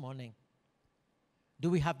faith this morning? Do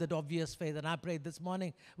we have that obvious faith? And I pray this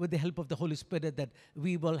morning, with the help of the Holy Spirit, that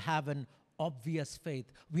we will have an obvious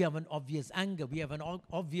faith. We have an obvious anger. We have an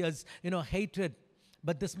obvious, hatred.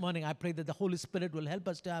 But this morning, I pray that the Holy Spirit will help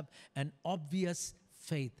us to have an obvious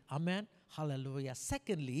faith. Amen. Hallelujah.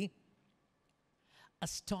 Secondly,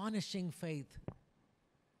 astonishing faith.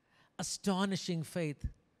 Astonishing faith.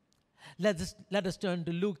 Let us turn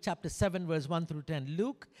to Luke chapter 7, verse 1 through 10.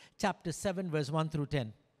 Luke chapter 7, verse 1 through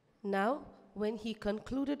 10. Now, when he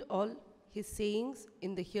concluded all his sayings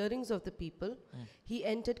in the hearings of the people, he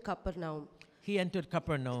entered Capernaum. He entered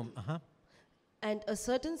Capernaum. And a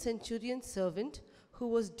certain centurion's servant, who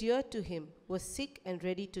was dear to him, was sick and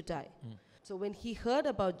ready to die. So when he heard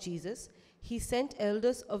about Jesus, he sent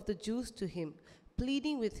elders of the Jews to him,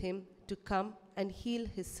 pleading with him to come and heal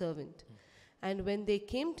his servant. And when they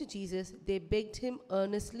came to Jesus, they begged him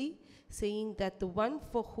earnestly, saying that the one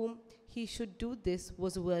for whom he should do this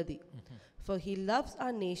was worthy, for he loves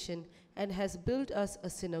our nation and has built us a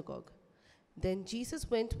synagogue. Then Jesus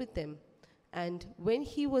went with them, and when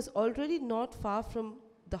he was already not far from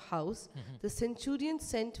the house, the centurion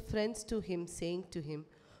sent friends to him, saying to him,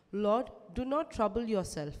 Lord, do not trouble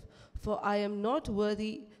yourself, for I am not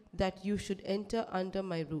worthy that you should enter under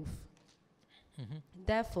my roof.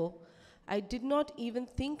 Therefore, I did not even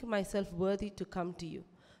think myself worthy to come to you,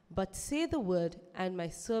 but say the word, and my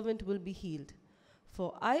servant will be healed.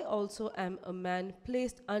 For I also am a man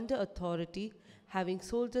placed under authority, having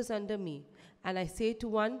soldiers under me. And I say to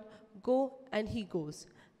one, Go, and he goes,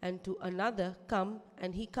 and to another, Come,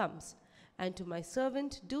 and he comes, and to my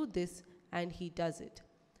servant, Do this, and he does it.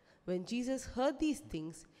 When Jesus heard these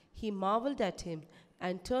things, he marveled at him,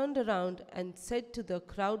 and turned around and said to the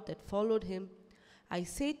crowd that followed him, I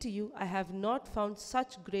say to you, I have not found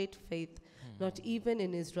such great faith, not even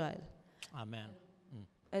in Israel. Amen.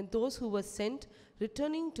 And those who were sent,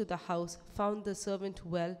 returning to the house, found the servant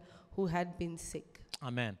well who had been sick.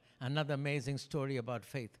 Amen. Another amazing story about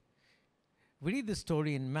faith. We read this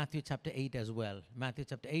story in Matthew chapter 8 as well. Matthew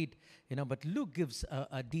chapter 8, but Luke gives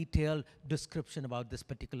a detailed description about this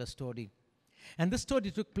particular story. And this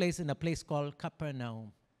story took place in a place called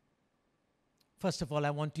Capernaum. First of all, I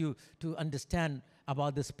want you to understand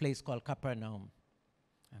about this place called Capernaum.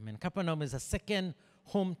 Capernaum is the second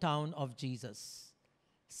hometown of Jesus.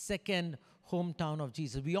 Second hometown of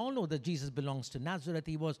Jesus. We all know that Jesus belongs to Nazareth.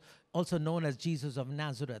 He was also known as Jesus of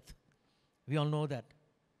Nazareth. We all know that.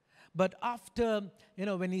 But after,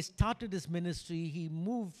 when he started his ministry, he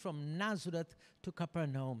moved from Nazareth to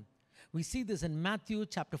Capernaum. We see this in Matthew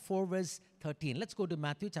chapter 4, verse 13. Let's go to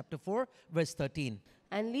Matthew chapter 4, verse 13.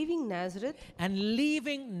 And leaving Nazareth,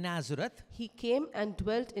 he came and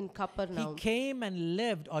dwelt in Capernaum. He came and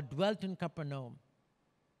lived or dwelt in Capernaum.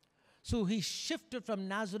 So he shifted from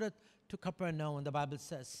Nazareth to Capernaum, the Bible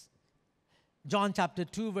says. John chapter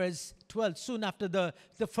 2, verse 12. Soon after the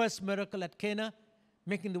first miracle at Cana,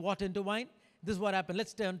 making the water into wine, this is what happened.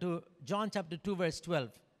 Let's turn to John chapter 2, verse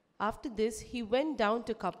 12. After this, he went down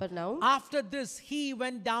to Capernaum.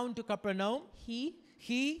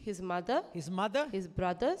 He, his mother, his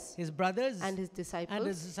brothers, and his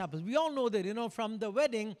disciples. We all know that, from the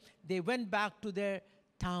wedding, they went back to their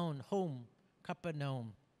town, home,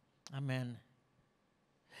 Capernaum. Amen.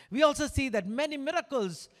 We also see that many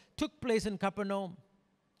miracles took place in Capernaum.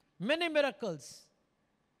 Many miracles.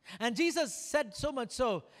 And Jesus said so much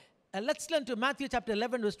so. Let's turn to Matthew chapter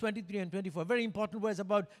 11, verse 23 and 24. Very important words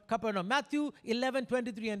about Capernaum. Matthew 11,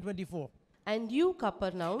 23 and 24. And you,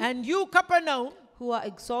 Capernaum, who are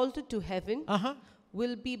exalted to heaven,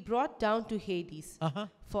 will be brought down to Hades.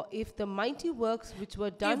 For if the mighty works which were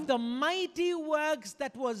done... If the mighty works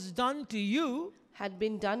that was done to you... had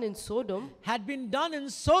been done in Sodom...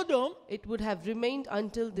 it would have remained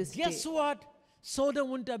until this day. Guess what? Sodom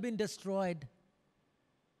wouldn't have been destroyed.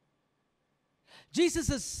 Jesus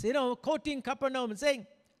is, quoting Capernaum and saying,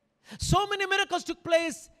 so many miracles took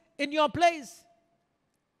place in your place.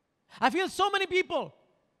 I feel so many people.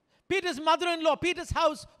 Peter's mother-in-law, Peter's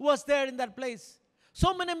house was there in that place.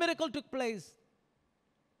 So many miracles took place.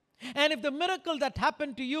 And if the miracle that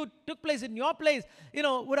happened to you took place in your place,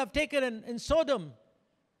 would have taken in Sodom,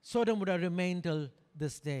 Sodom would have remained till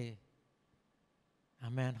this day.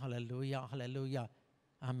 Amen. Hallelujah. Hallelujah.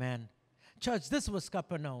 Amen. Church, this was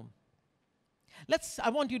Capernaum. I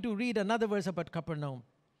want you to read another verse about Capernaum.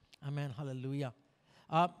 Amen. Hallelujah.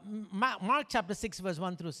 Mark chapter 6, verse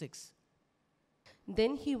 1 through 6.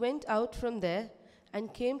 Then he went out from there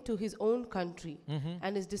and came to his own country,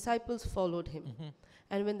 and his disciples followed him.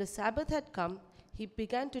 And when the Sabbath had come, he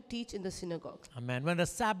began to teach in the synagogue. Amen. When the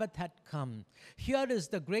Sabbath had come, here is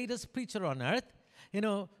the greatest preacher on earth,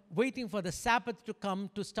 waiting for the Sabbath to come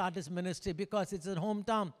to start his ministry because it's his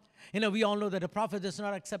hometown. We all know that a prophet is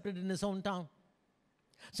not accepted in his hometown.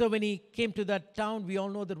 So when he came to that town, we all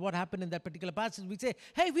know that what happened in that particular passage. We say,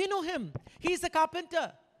 hey, we know him. He's a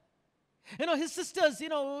carpenter. His sisters,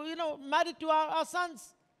 married to our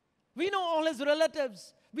sons. We know all his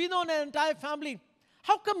relatives. We know the entire family.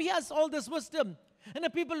 How come he has all this wisdom? And the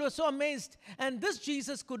people were so amazed. And this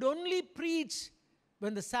Jesus could only preach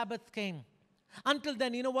when the Sabbath came. Until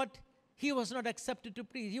then, you know what? He was not accepted to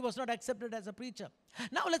preach. He was not accepted as a preacher.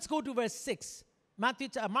 Now let's go to verse 6. Mark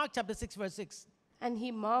chapter 6, verse 6. And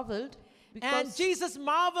he marveled And Jesus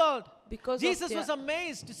marveled. because Jesus was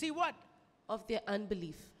amazed to see what? of their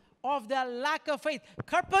unbelief. Of their lack of faith.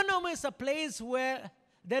 Capernaum is a place where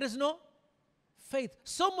there is no faith.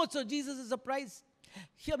 So much so Jesus is surprised.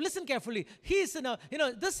 Here, listen carefully. He's in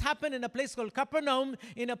this happened in a place called Capernaum,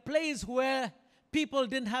 in a place where people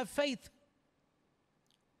didn't have faith.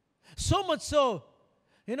 So much so,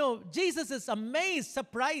 Jesus is amazed,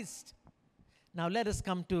 surprised. Now let us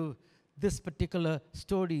come to this particular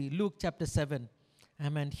story, Luke chapter 7.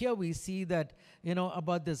 Amen. Here we see that,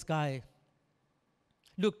 about this guy.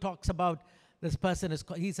 Luke talks about this person,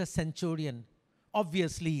 he's a centurion.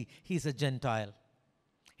 Obviously, he's a Gentile.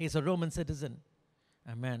 He's a Roman citizen.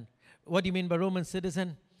 Amen. What do you mean by Roman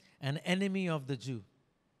citizen? An enemy of the Jew.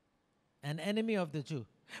 An enemy of the Jew.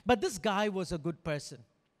 But this guy was a good person.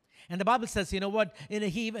 And the Bible says, he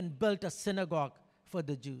even built a synagogue for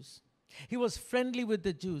the Jews. He was friendly with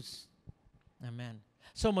the Jews. Amen.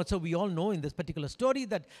 So much so we all know in this particular story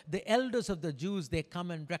that the elders of the Jews, they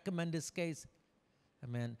come and recommend his case.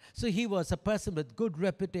 Amen. So he was a person with good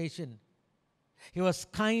reputation. He was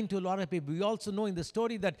kind to a lot of people. We also know in the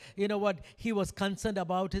story that, he was concerned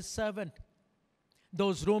about his servant.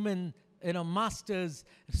 Those Roman, masters,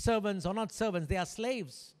 servants are not servants, they are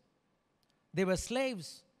slaves. They were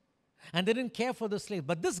slaves. And they didn't care for the slave.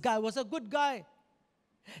 But this guy was a good guy.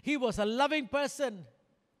 He was a loving person.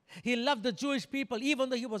 He loved the Jewish people. Even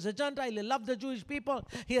though he was a Gentile, he loved the Jewish people.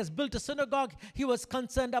 He has built a synagogue. He was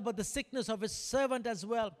concerned about the sickness of his servant as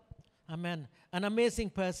well. Amen. An amazing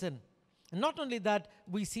person. And not only that,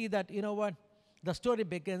 we see that, the story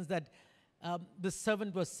begins that the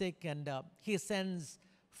servant was sick and he sends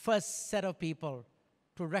first set of people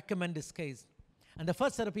to recommend his case. And the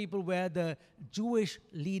first set of people were the Jewish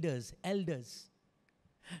leaders, elders.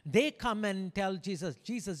 They come and tell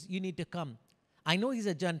Jesus, you need to come. I know he's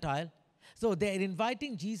a Gentile. So they're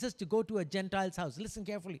inviting Jesus to go to a Gentile's house. Listen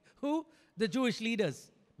carefully. Who? The Jewish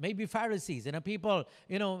leaders. Maybe Pharisees, people,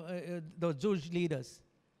 those Jewish leaders.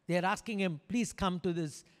 They're asking him, please come to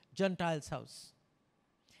this Gentile's house.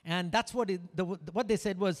 And that's what they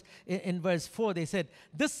said was, in verse 4, they said,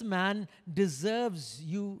 this man deserves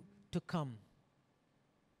you to come.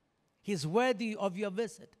 He's worthy of your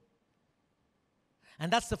visit.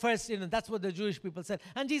 And that's the first, that's what the Jewish people said.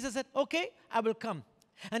 And Jesus said, okay, I will come.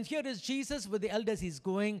 And here is Jesus with the elders. He's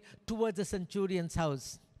going towards the centurion's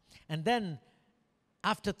house. And then,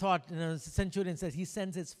 afterthought, the centurion says he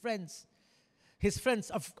sends his friends. His friends,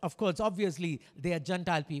 of course, obviously, they are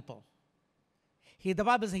Gentile people. The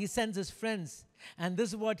Bible says he sends his friends. And this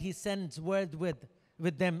is what he sends word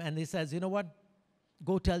with them. And he says, you know what?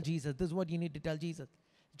 Go tell Jesus. This is what you need to tell Jesus.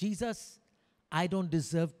 Jesus, I don't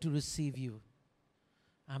deserve to receive you.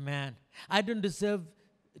 Amen. I don't deserve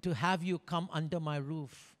to have you come under my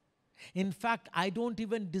roof. In fact, I don't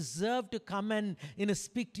even deserve to come and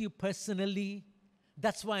speak to you personally.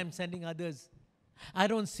 That's why I'm sending others. I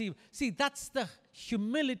don't see. See, that's the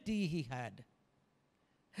humility he had.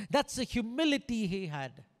 That's the humility he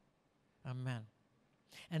had. Amen.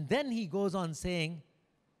 And then he goes on saying,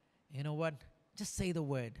 you know what? Just say the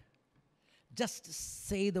word. Just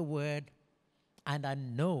say the word, and I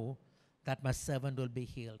know that my servant will be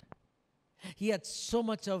healed. He had so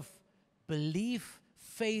much of belief,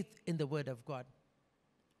 faith in the word of God.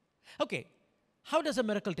 Okay, how does a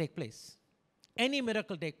miracle take place? Any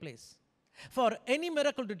miracle take place. For any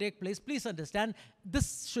miracle to take place, please understand,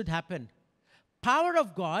 this should happen. Power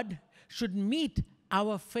of God should meet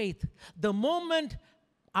our faith. The moment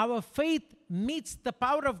our faith meets the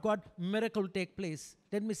power of God, miracle will take place.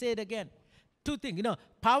 Let me say it again. Two things,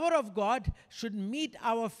 power of God should meet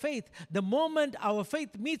our faith. The moment our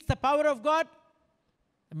faith meets the power of God,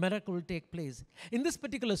 a miracle will take place. In this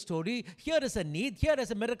particular story, here is a need, here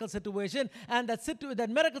is a miracle situation, and that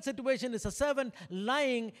miracle situation is a servant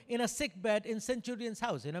lying in a sick bed in centurion's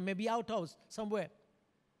house, maybe outhouse somewhere.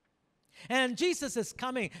 And Jesus is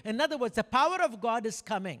coming. In other words, the power of God is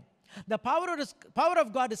coming. The power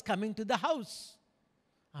of God is coming to the house.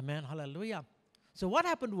 Amen. Hallelujah. So what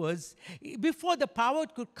happened was, before the power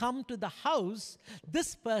could come to the house,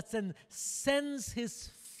 this person sends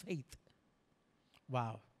his faith.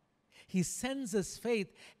 Wow. He sends his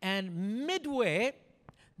faith, and midway,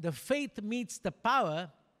 the faith meets the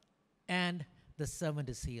power, and the servant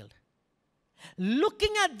is healed.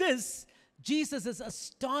 Looking at this, Jesus is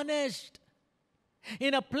astonished.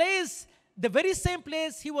 In a place, the very same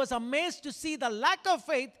place, he was amazed to see the lack of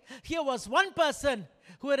faith. Here was one person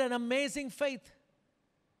who had an amazing faith,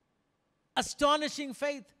 astonishing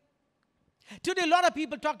faith. Today, a lot of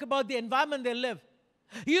people talk about the environment they live.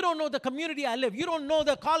 You don't know the community I live. You don't know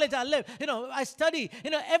the college I live. I study.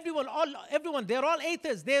 Everyone, they're all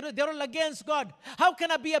atheists. They're all against God. How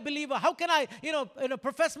can I be a believer? How can I,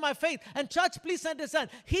 profess my faith? And church, please understand,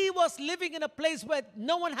 he was living in a place where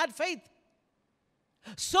no one had faith.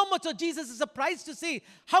 So much of Jesus is surprised to see,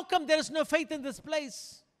 how come there is no faith in this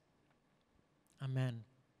place? Amen.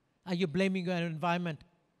 Are you blaming your environment?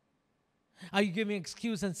 Are you giving an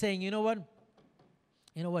excuse and saying, you know what,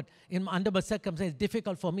 under my circumstances, it's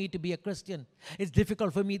difficult for me to be a Christian. It's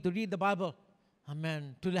difficult for me to read the Bible.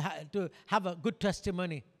 Amen. To have a good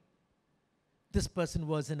testimony. This person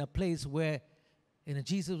was in a place where,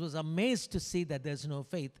 Jesus was amazed to see that there's no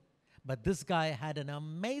faith. But this guy had an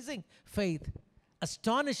amazing faith,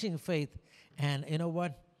 astonishing faith. And you know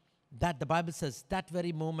what? That the Bible says, that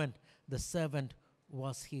very moment, the servant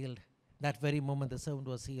was healed. That very moment, the servant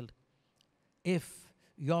was healed. If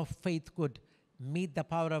your faith could meet the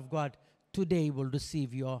power of God, today you will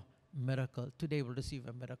receive your miracle. Today you will receive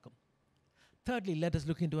a miracle. Thirdly, let us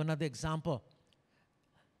look into another example.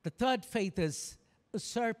 The third faith is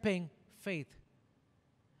usurping faith.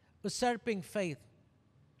 Usurping faith.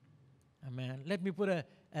 Amen. Let me put a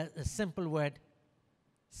simple word.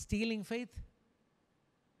 Stealing faith.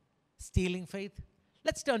 Stealing faith.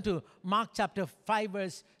 Let's turn to Mark chapter 5,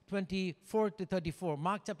 verse 24 to 34.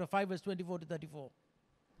 Mark chapter 5, verse 24 to 34.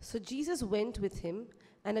 So Jesus went with him,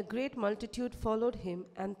 and a great multitude followed him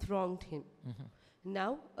and thronged him.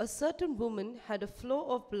 Now a certain woman had a flow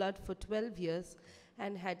of blood for 12 years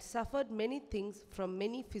and had suffered many things from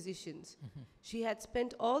many physicians. She had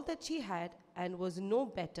spent all that she had and was no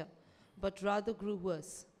better, but rather grew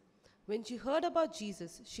worse. When she heard about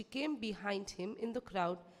Jesus, she came behind him in the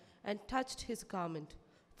crowd and touched his garment.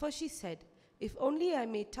 For she said, "If only I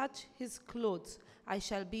may touch his clothes, I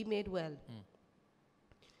shall be made well."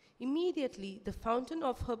 Immediately the fountain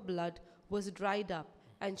of her blood was dried up,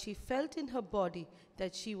 and she felt in her body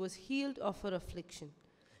that she was healed of her affliction.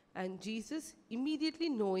 And Jesus, immediately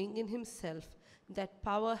knowing in himself that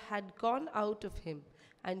power had gone out of him,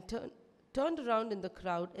 and turned around in the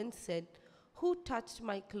crowd and said, "Who touched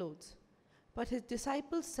my clothes?" But his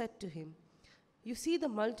disciples said to him, "You see the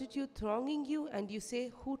multitude thronging you, and you say,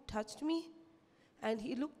 'Who touched me?'" And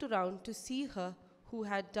he looked around to see her who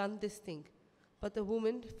had done this thing. But the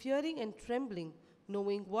woman, fearing and trembling,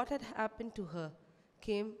 knowing what had happened to her,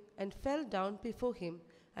 came and fell down before him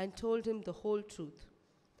and told him the whole truth.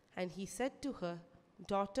 And he said to her,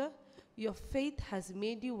 "Daughter, your faith has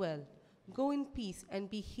made you well. Go in peace and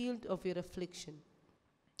be healed of your affliction."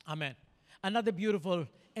 Amen. Another beautiful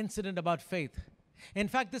incident about faith. In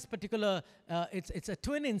fact, this particular, it's a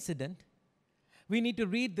twin incident. We need to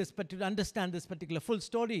read this, but to understand this particular full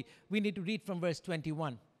story, we need to read from verse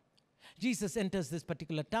 21. Jesus enters this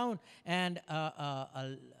particular town, and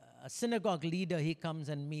a synagogue leader, he comes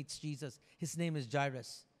and meets Jesus. His name is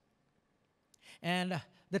Jairus. And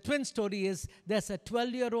the twin story is, there's a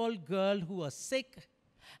 12-year-old girl who was sick,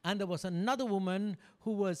 and there was another woman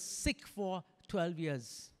who was sick for 12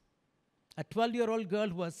 years. A 12-year-old girl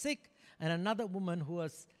who was sick, and another woman who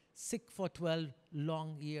was sick for 12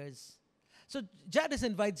 long years. So Jairus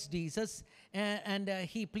invites Jesus, and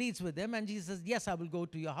he pleads with him, and Jesus says, "Yes, I will go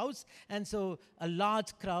to your house." And so a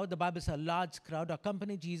large crowd, the Bible says a large crowd,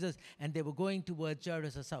 accompanied Jesus, and they were going towards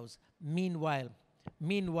Jairus' house. Meanwhile,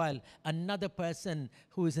 another person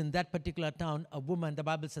who is in that particular town, a woman, the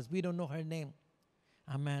Bible says, we don't know her name.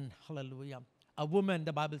 Amen. Hallelujah. A woman,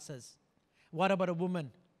 the Bible says. What about a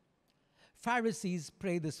woman? Pharisees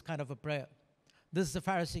pray this kind of a prayer. This is a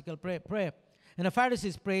Pharisaical prayer. And the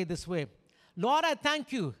Pharisees pray this way: "Lord, I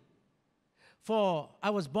thank you, for I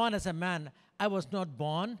was born as a man. I was not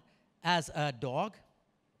born as a dog.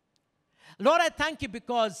 Lord, I thank you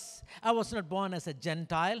because I was not born as a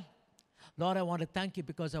Gentile. Lord, I want to thank you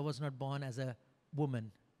because I was not born as a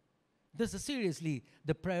woman." This is seriously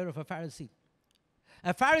the prayer of a Pharisee.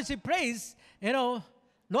 A Pharisee prays,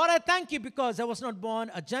 "Lord, I thank you because I was not born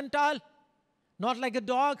a Gentile, not like a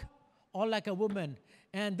dog, or like a woman."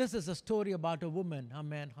 And this is a story about a woman.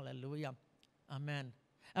 Amen. Hallelujah. Amen.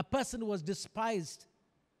 A person who was despised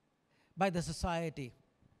by the society.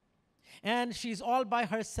 And she's all by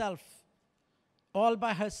herself. All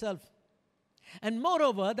by herself. And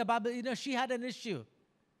moreover, the Bible, she had an issue.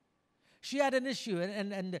 She had an issue,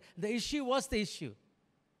 and the issue was the issue.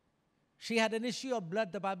 She had an issue of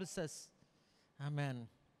blood, the Bible says. Amen.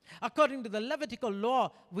 According to the Levitical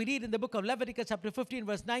law, we read in the book of Leviticus chapter 15,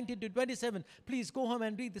 verse 19 to 27. Please go home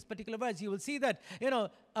and read this particular verse. You will see that,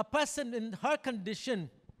 a person in her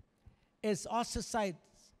condition is ostracized.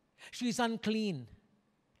 She's unclean.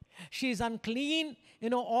 She's unclean,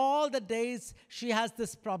 all the days she has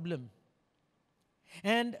this problem.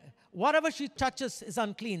 And whatever she touches is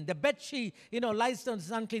unclean. The bed she, lies down is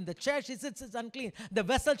unclean. The chair she sits is unclean. The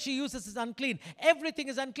vessel she uses is unclean. Everything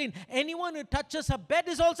is unclean. Anyone who touches her bed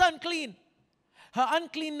is also unclean. Her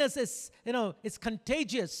uncleanness is, is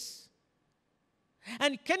contagious.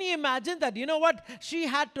 And can you imagine that, she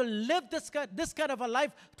had to live this kind of a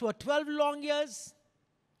life for 12 long years?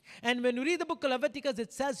 And when we read the book of Leviticus,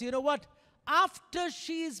 it says, after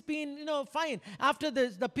she's been, fine, after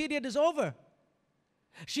the period is over,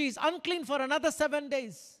 she's unclean for another 7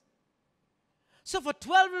 days. So for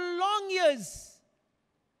 12 long years,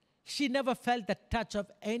 she never felt the touch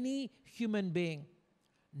of any human being.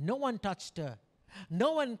 No one touched her.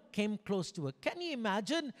 No one came close to her. Can you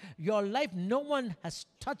imagine your life? No one has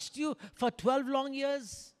touched you for 12 long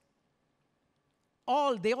years.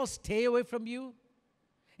 They all stay away from you.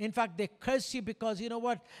 In fact, they curse you because,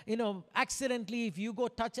 accidentally, if you go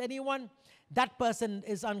touch anyone, that person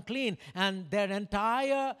is unclean, and their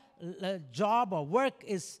entire job or work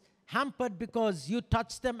is hampered because you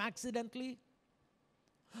touched them accidentally.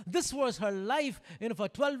 This was her life, for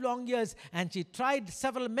 12 long years, and she tried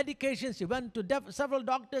several medications. She went to several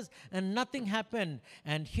doctors, and nothing happened.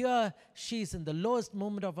 And here she's in the lowest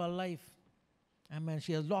moment of her life. Amen.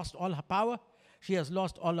 She has lost all her power. She has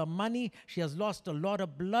lost all her money. She has lost a lot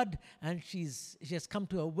of blood, and she has come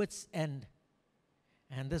to her wit's end.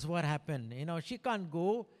 And this is what happened. She can't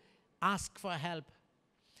go ask for help.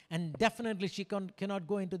 And definitely she cannot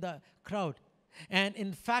go into the crowd. And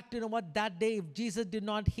in fact, that day, if Jesus did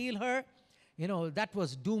not heal her, that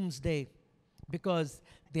was doomsday. Because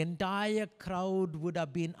the entire crowd would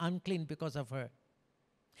have been unclean because of her.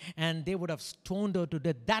 And they would have stoned her to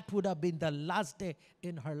death. That would have been the last day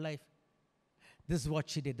in her life. This is what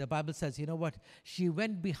she did. The Bible says, she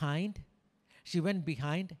went behind.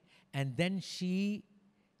 And then she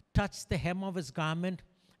touched the hem of his garment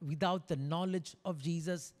without the knowledge of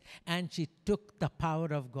Jesus, and she took the power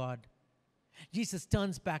of God. Jesus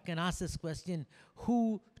turns back and asks this question,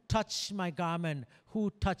 who touched my garment?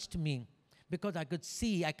 Who touched me? Because I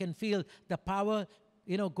can feel the power,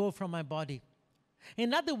 go from my body.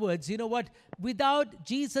 In other words, without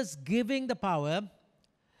Jesus giving the power,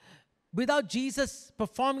 without Jesus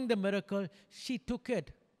performing the miracle, she took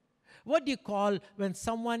it. What do you call when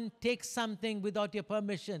someone takes something without your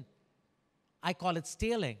permission? I call it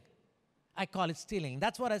stealing.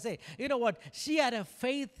 That's what I say. You know what? She had a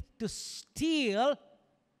faith to steal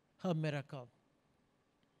her miracle.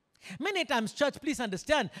 Many times, church, please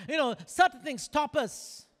understand, certain things stop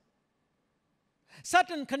us.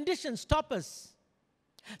 Certain conditions stop us.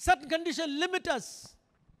 Certain conditions limit us.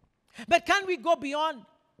 But can we go beyond?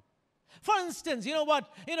 For instance, our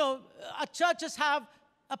churches have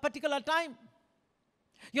a particular time.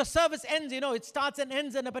 Your service ends, it starts and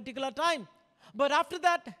ends in a particular time. But after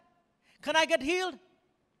that, can I get healed?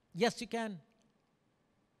 Yes, you can.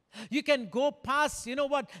 You can go past,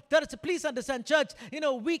 please understand, church,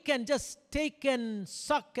 we can just take and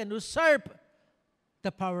suck and usurp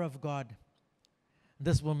the power of God.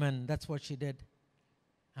 This woman, that's what she did.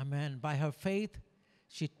 Amen. By her faith,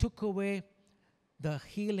 she took away the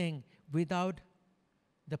healing without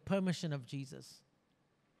the permission of Jesus.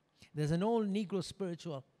 There's an old Negro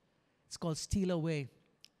spiritual. It's called steal away.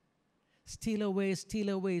 Steal away, steal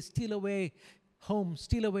away, steal away home,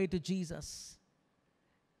 steal away to Jesus.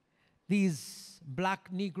 These black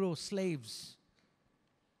Negro slaves,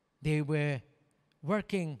 they were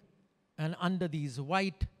working and under these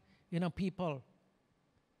white, people.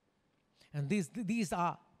 And these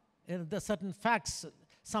are the certain facts.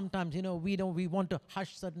 Sometimes, we want to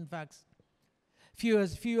hush certain facts. Few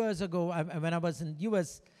years ago, when I was in the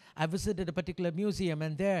U.S., I visited a particular museum,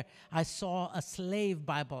 and there I saw a slave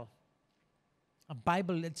Bible. A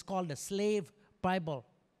Bible, it's called a slave Bible.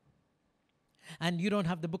 And you don't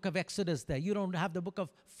have the book of Exodus there. You don't have the book of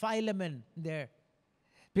Philemon there.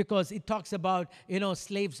 Because it talks about,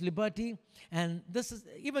 slaves' liberty. And this is,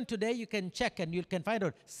 even today you can check and you can find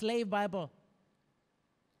out, slave Bible.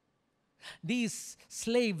 These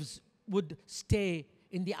slaves would stay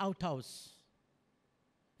in the outhouse.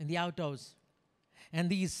 And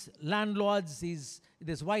these landlords, these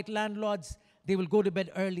white landlords, they will go to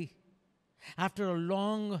bed early. After a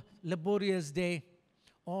long, laborious day,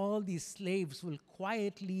 all these slaves will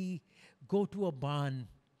quietly go to a barn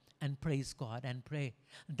and praise God and pray.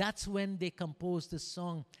 That's when they composed this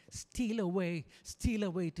song, steal away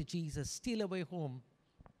to Jesus, steal away home.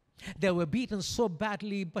 They were beaten so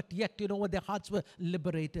badly, but yet, you know what, their hearts were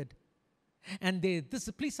liberated. And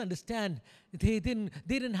please understand, they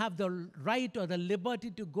didn't have the right or the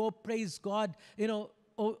liberty to go praise God, in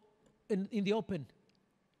the open.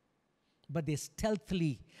 But they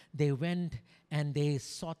stealthily, they went and they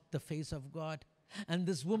sought the face of God. And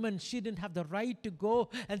this woman, she didn't have the right to go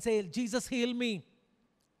and say, Jesus, heal me.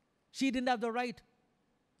 She didn't have the right.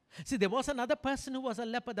 See, there was another person who was a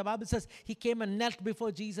leper. The Bible says he came and knelt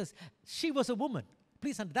before Jesus. She was a woman.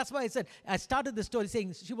 Please, that's why I started the story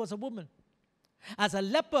saying she was a woman. As a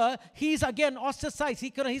leper, he's again ostracized.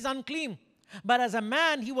 He's unclean. But as a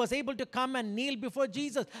man, he was able to come and kneel before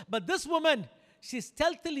Jesus. But this woman, she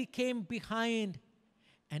stealthily came behind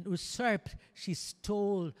and usurped. She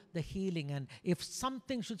stole the healing. And if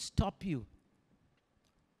something should stop you,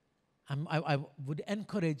 I would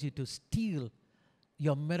encourage you to steal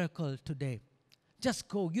your miracle today. Just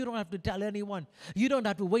go. You don't have to tell anyone. You don't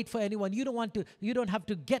have to wait for anyone. You don't have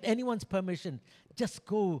to get anyone's permission. Just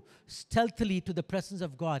go stealthily to the presence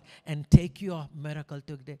of God and take your miracle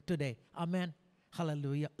today. Amen.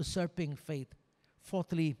 Hallelujah. Usurping faith.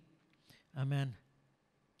 Fourthly, amen,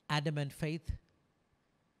 adamant faith.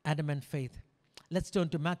 Adamant faith. Let's turn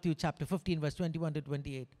to Matthew chapter 15, verse 21 to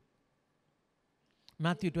 28.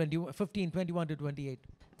 Matthew 15, 21 to 28.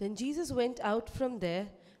 Then Jesus went out from there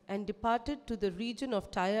and departed to the region of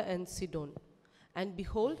Tyre and Sidon. And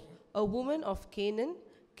behold, a woman of Canaan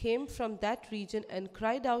came from that region and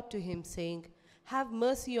cried out to him, saying, Have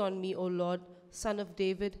mercy on me, O Lord, Son of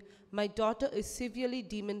David. My daughter is severely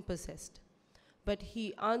demon-possessed. But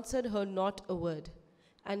he answered her not a word.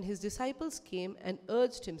 And his disciples came and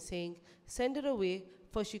urged him, saying, Send her away,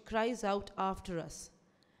 for she cries out after us.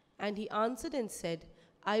 And he answered and said,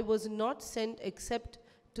 I was not sent except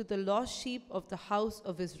to the lost sheep of the house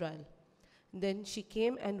of Israel. Then she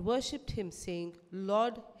came and worshipped him, saying,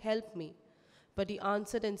 Lord, help me. But he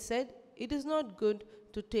answered and said, It is not good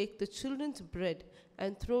to take the children's bread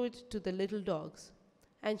and throw it to the little dogs.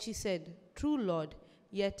 And she said, True, Lord,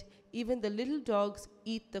 yet even the little dogs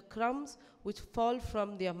eat the crumbs which fall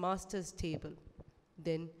from their master's table.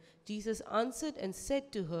 Then Jesus answered and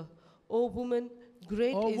said to her, O woman,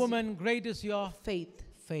 great is your faith.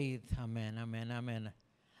 Faith. Amen, amen, amen.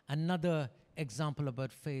 Another example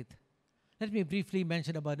about faith. Let me briefly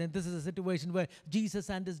mention about it. This is a situation where Jesus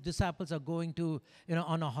and his disciples are going to,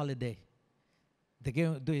 on a holiday. They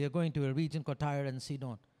are going to a region called Tyre and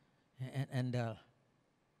Sidon. And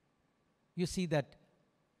you see that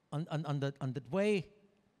on the way,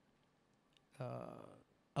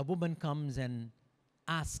 a woman comes and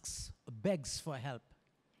begs for help.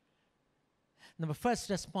 Now, the first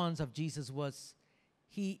response of Jesus was,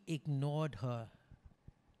 he ignored her.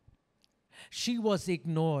 She was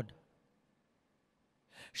ignored.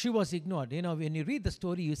 She was ignored. When you read the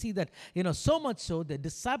story, you see that, so much so, the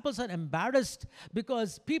disciples are embarrassed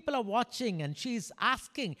because people are watching and she's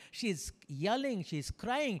asking, she's yelling, she's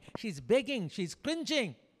crying, she's begging, she's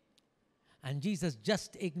cringing. And Jesus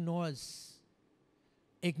just ignores,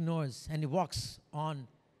 and he walks on.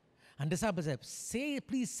 And disciples say,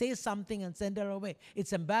 please say something and send her away.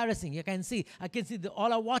 It's embarrassing. I can see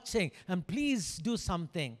all are watching, and please do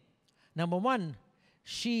something. Number one,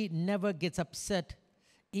 she never gets upset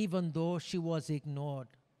even though she was ignored.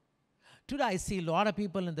 Today I see a lot of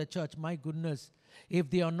people in the church, my goodness, if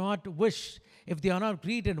they are not wished, if they are not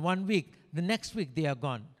greeted 1 week, the next week they are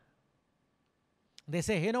gone. They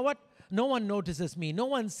say, you know what? No one notices me. No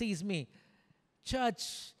one sees me.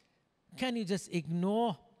 Church, can you just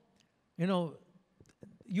ignore,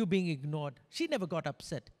 you being ignored? She never got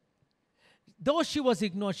upset. Though she was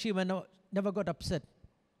ignored, she never got upset.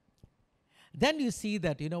 Then you see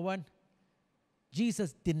that,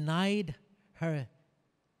 Jesus denied her.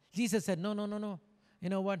 Jesus said, no. You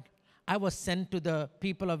know what? I was sent to the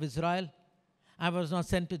people of Israel. I was not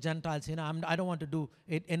sent to Gentiles. I don't want to do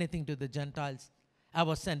anything to the Gentiles. I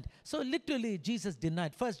was sent. So literally, Jesus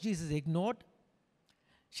denied. First, Jesus ignored.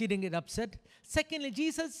 She didn't get upset. Secondly,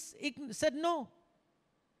 Jesus said, no.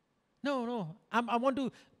 I want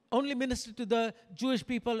to only minister to the Jewish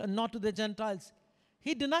people and not to the Gentiles.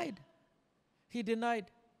 He denied.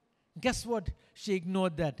 Guess what? She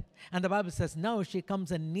ignored that. And the Bible says now she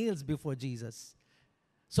comes and kneels before Jesus.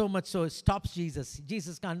 So much so it stops Jesus.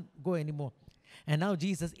 Jesus can't go anymore. And now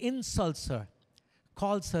Jesus insults her,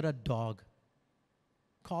 calls her a dog.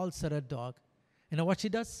 You know what she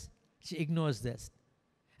does? She ignores this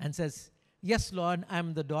and says, yes, Lord,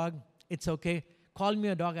 I'm the dog. It's okay. Call me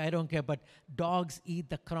a dog. I don't care. But dogs eat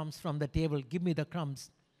the crumbs from the table. Give me the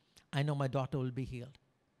crumbs. I know my daughter will be healed.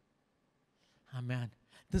 Amen.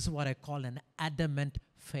 This is what I call an adamant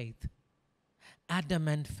faith.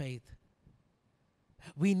 Adamant faith.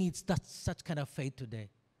 We need such kind of faith today.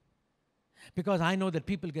 Because I know that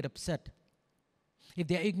people get upset. If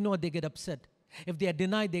they are ignored, they get upset. If they are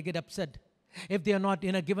denied, they get upset. If they are not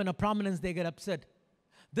given a prominence, they get upset.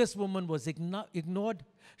 This woman was ignored.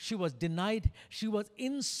 She was denied. She was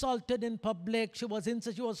insulted in public. She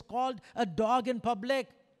was called a dog in public.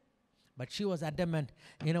 But she was adamant.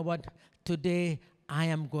 You know what? Today, I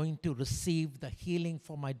am going to receive the healing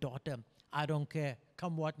for my daughter. I don't care.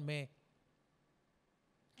 Come what may.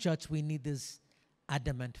 Church, we need this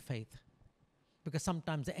adamant faith. Because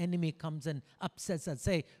sometimes the enemy comes and upsets and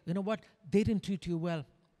say, you know what? They didn't treat you well.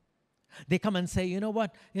 They come and say, you know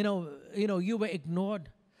what? You were ignored.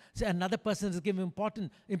 So another person is giving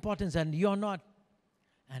importance and you're not.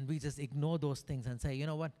 And we just ignore those things and say, you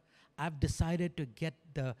know what? I've decided to get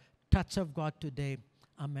the touch of God today.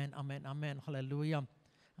 Amen, amen, amen. Hallelujah.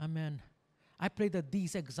 Amen. I pray that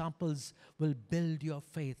these examples will build your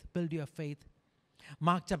faith. Build your faith.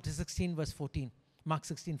 Mark chapter 16, verse 14. Mark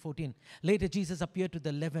 16, 14. Later, Jesus appeared to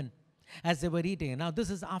the 11 as they were eating. Now,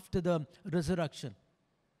 this is after the resurrection.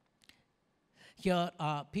 Here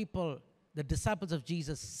are people, the disciples of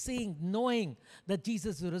Jesus, seeing, knowing that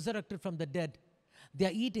Jesus is resurrected from the dead. They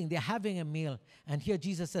are eating, they are having a meal. And here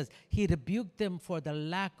Jesus says, He rebuked them for the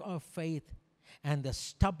lack of faith and the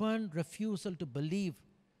stubborn refusal to believe.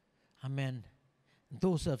 Amen.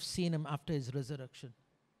 Those who have seen Him after His resurrection.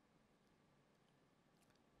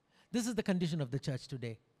 This is the condition of the church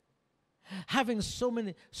today. Having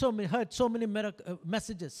heard so many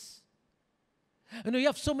messages. You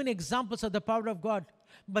have so many examples of the power of God,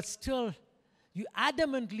 but still you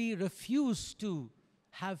adamantly refuse to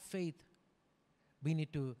have faith. We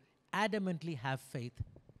need to adamantly have faith.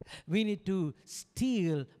 We need to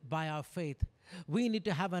steal by our faith. We need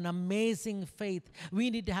to have an amazing faith. We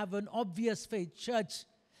need to have an obvious faith. Church,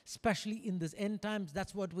 especially in this end times,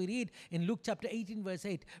 that's what we read in Luke chapter 18, verse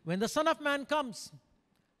 8. When the Son of Man comes,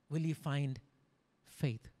 will He find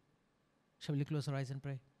faith? Shall we close our eyes and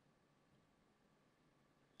pray?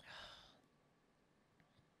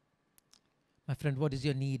 My friend, what is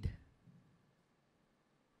your need?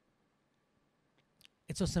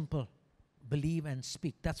 It's so simple. Believe and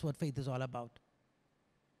speak. That's what faith is all about.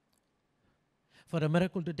 For a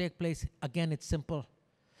miracle to take place, again, it's simple.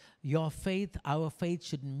 Your faith, our faith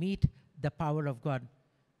should meet the power of God.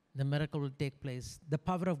 The miracle will take place. The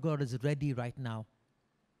power of God is ready right now.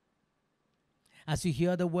 As you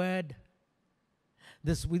hear the word,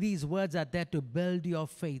 these words are there to build your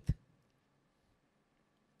faith.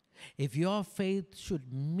 If your faith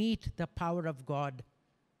should meet the power of God,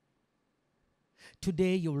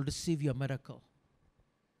 today you will receive your miracle.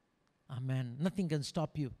 Amen. Nothing can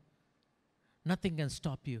stop you. Nothing can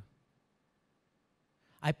stop you.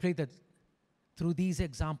 I pray that through these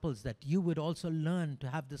examples that you would also learn to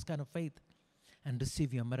have this kind of faith and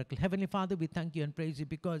receive your miracle. Heavenly Father, we thank you and praise you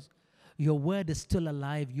because your word is still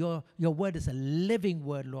alive. Your word is a living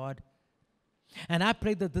word, Lord. And I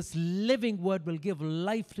pray that this living word will give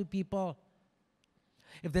life to people.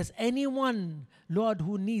 If there's anyone, Lord,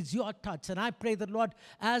 who needs your touch, and I pray that, Lord,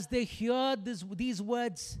 as they hear these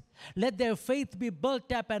words, let their faith be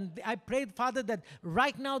built up. And I pray, Father, that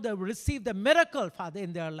right now they will receive the miracle, Father,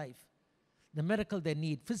 in their life. The miracle they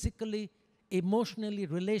need, physically, emotionally,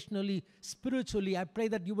 relationally, spiritually. I pray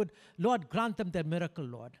that you would, Lord, grant them their miracle,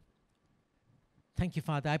 Lord. Thank you,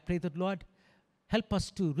 Father. I pray that, Lord, help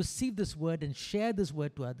us to receive this word and share this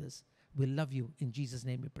word to others. We love you. In Jesus'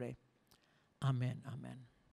 name we pray. Amen. Amen.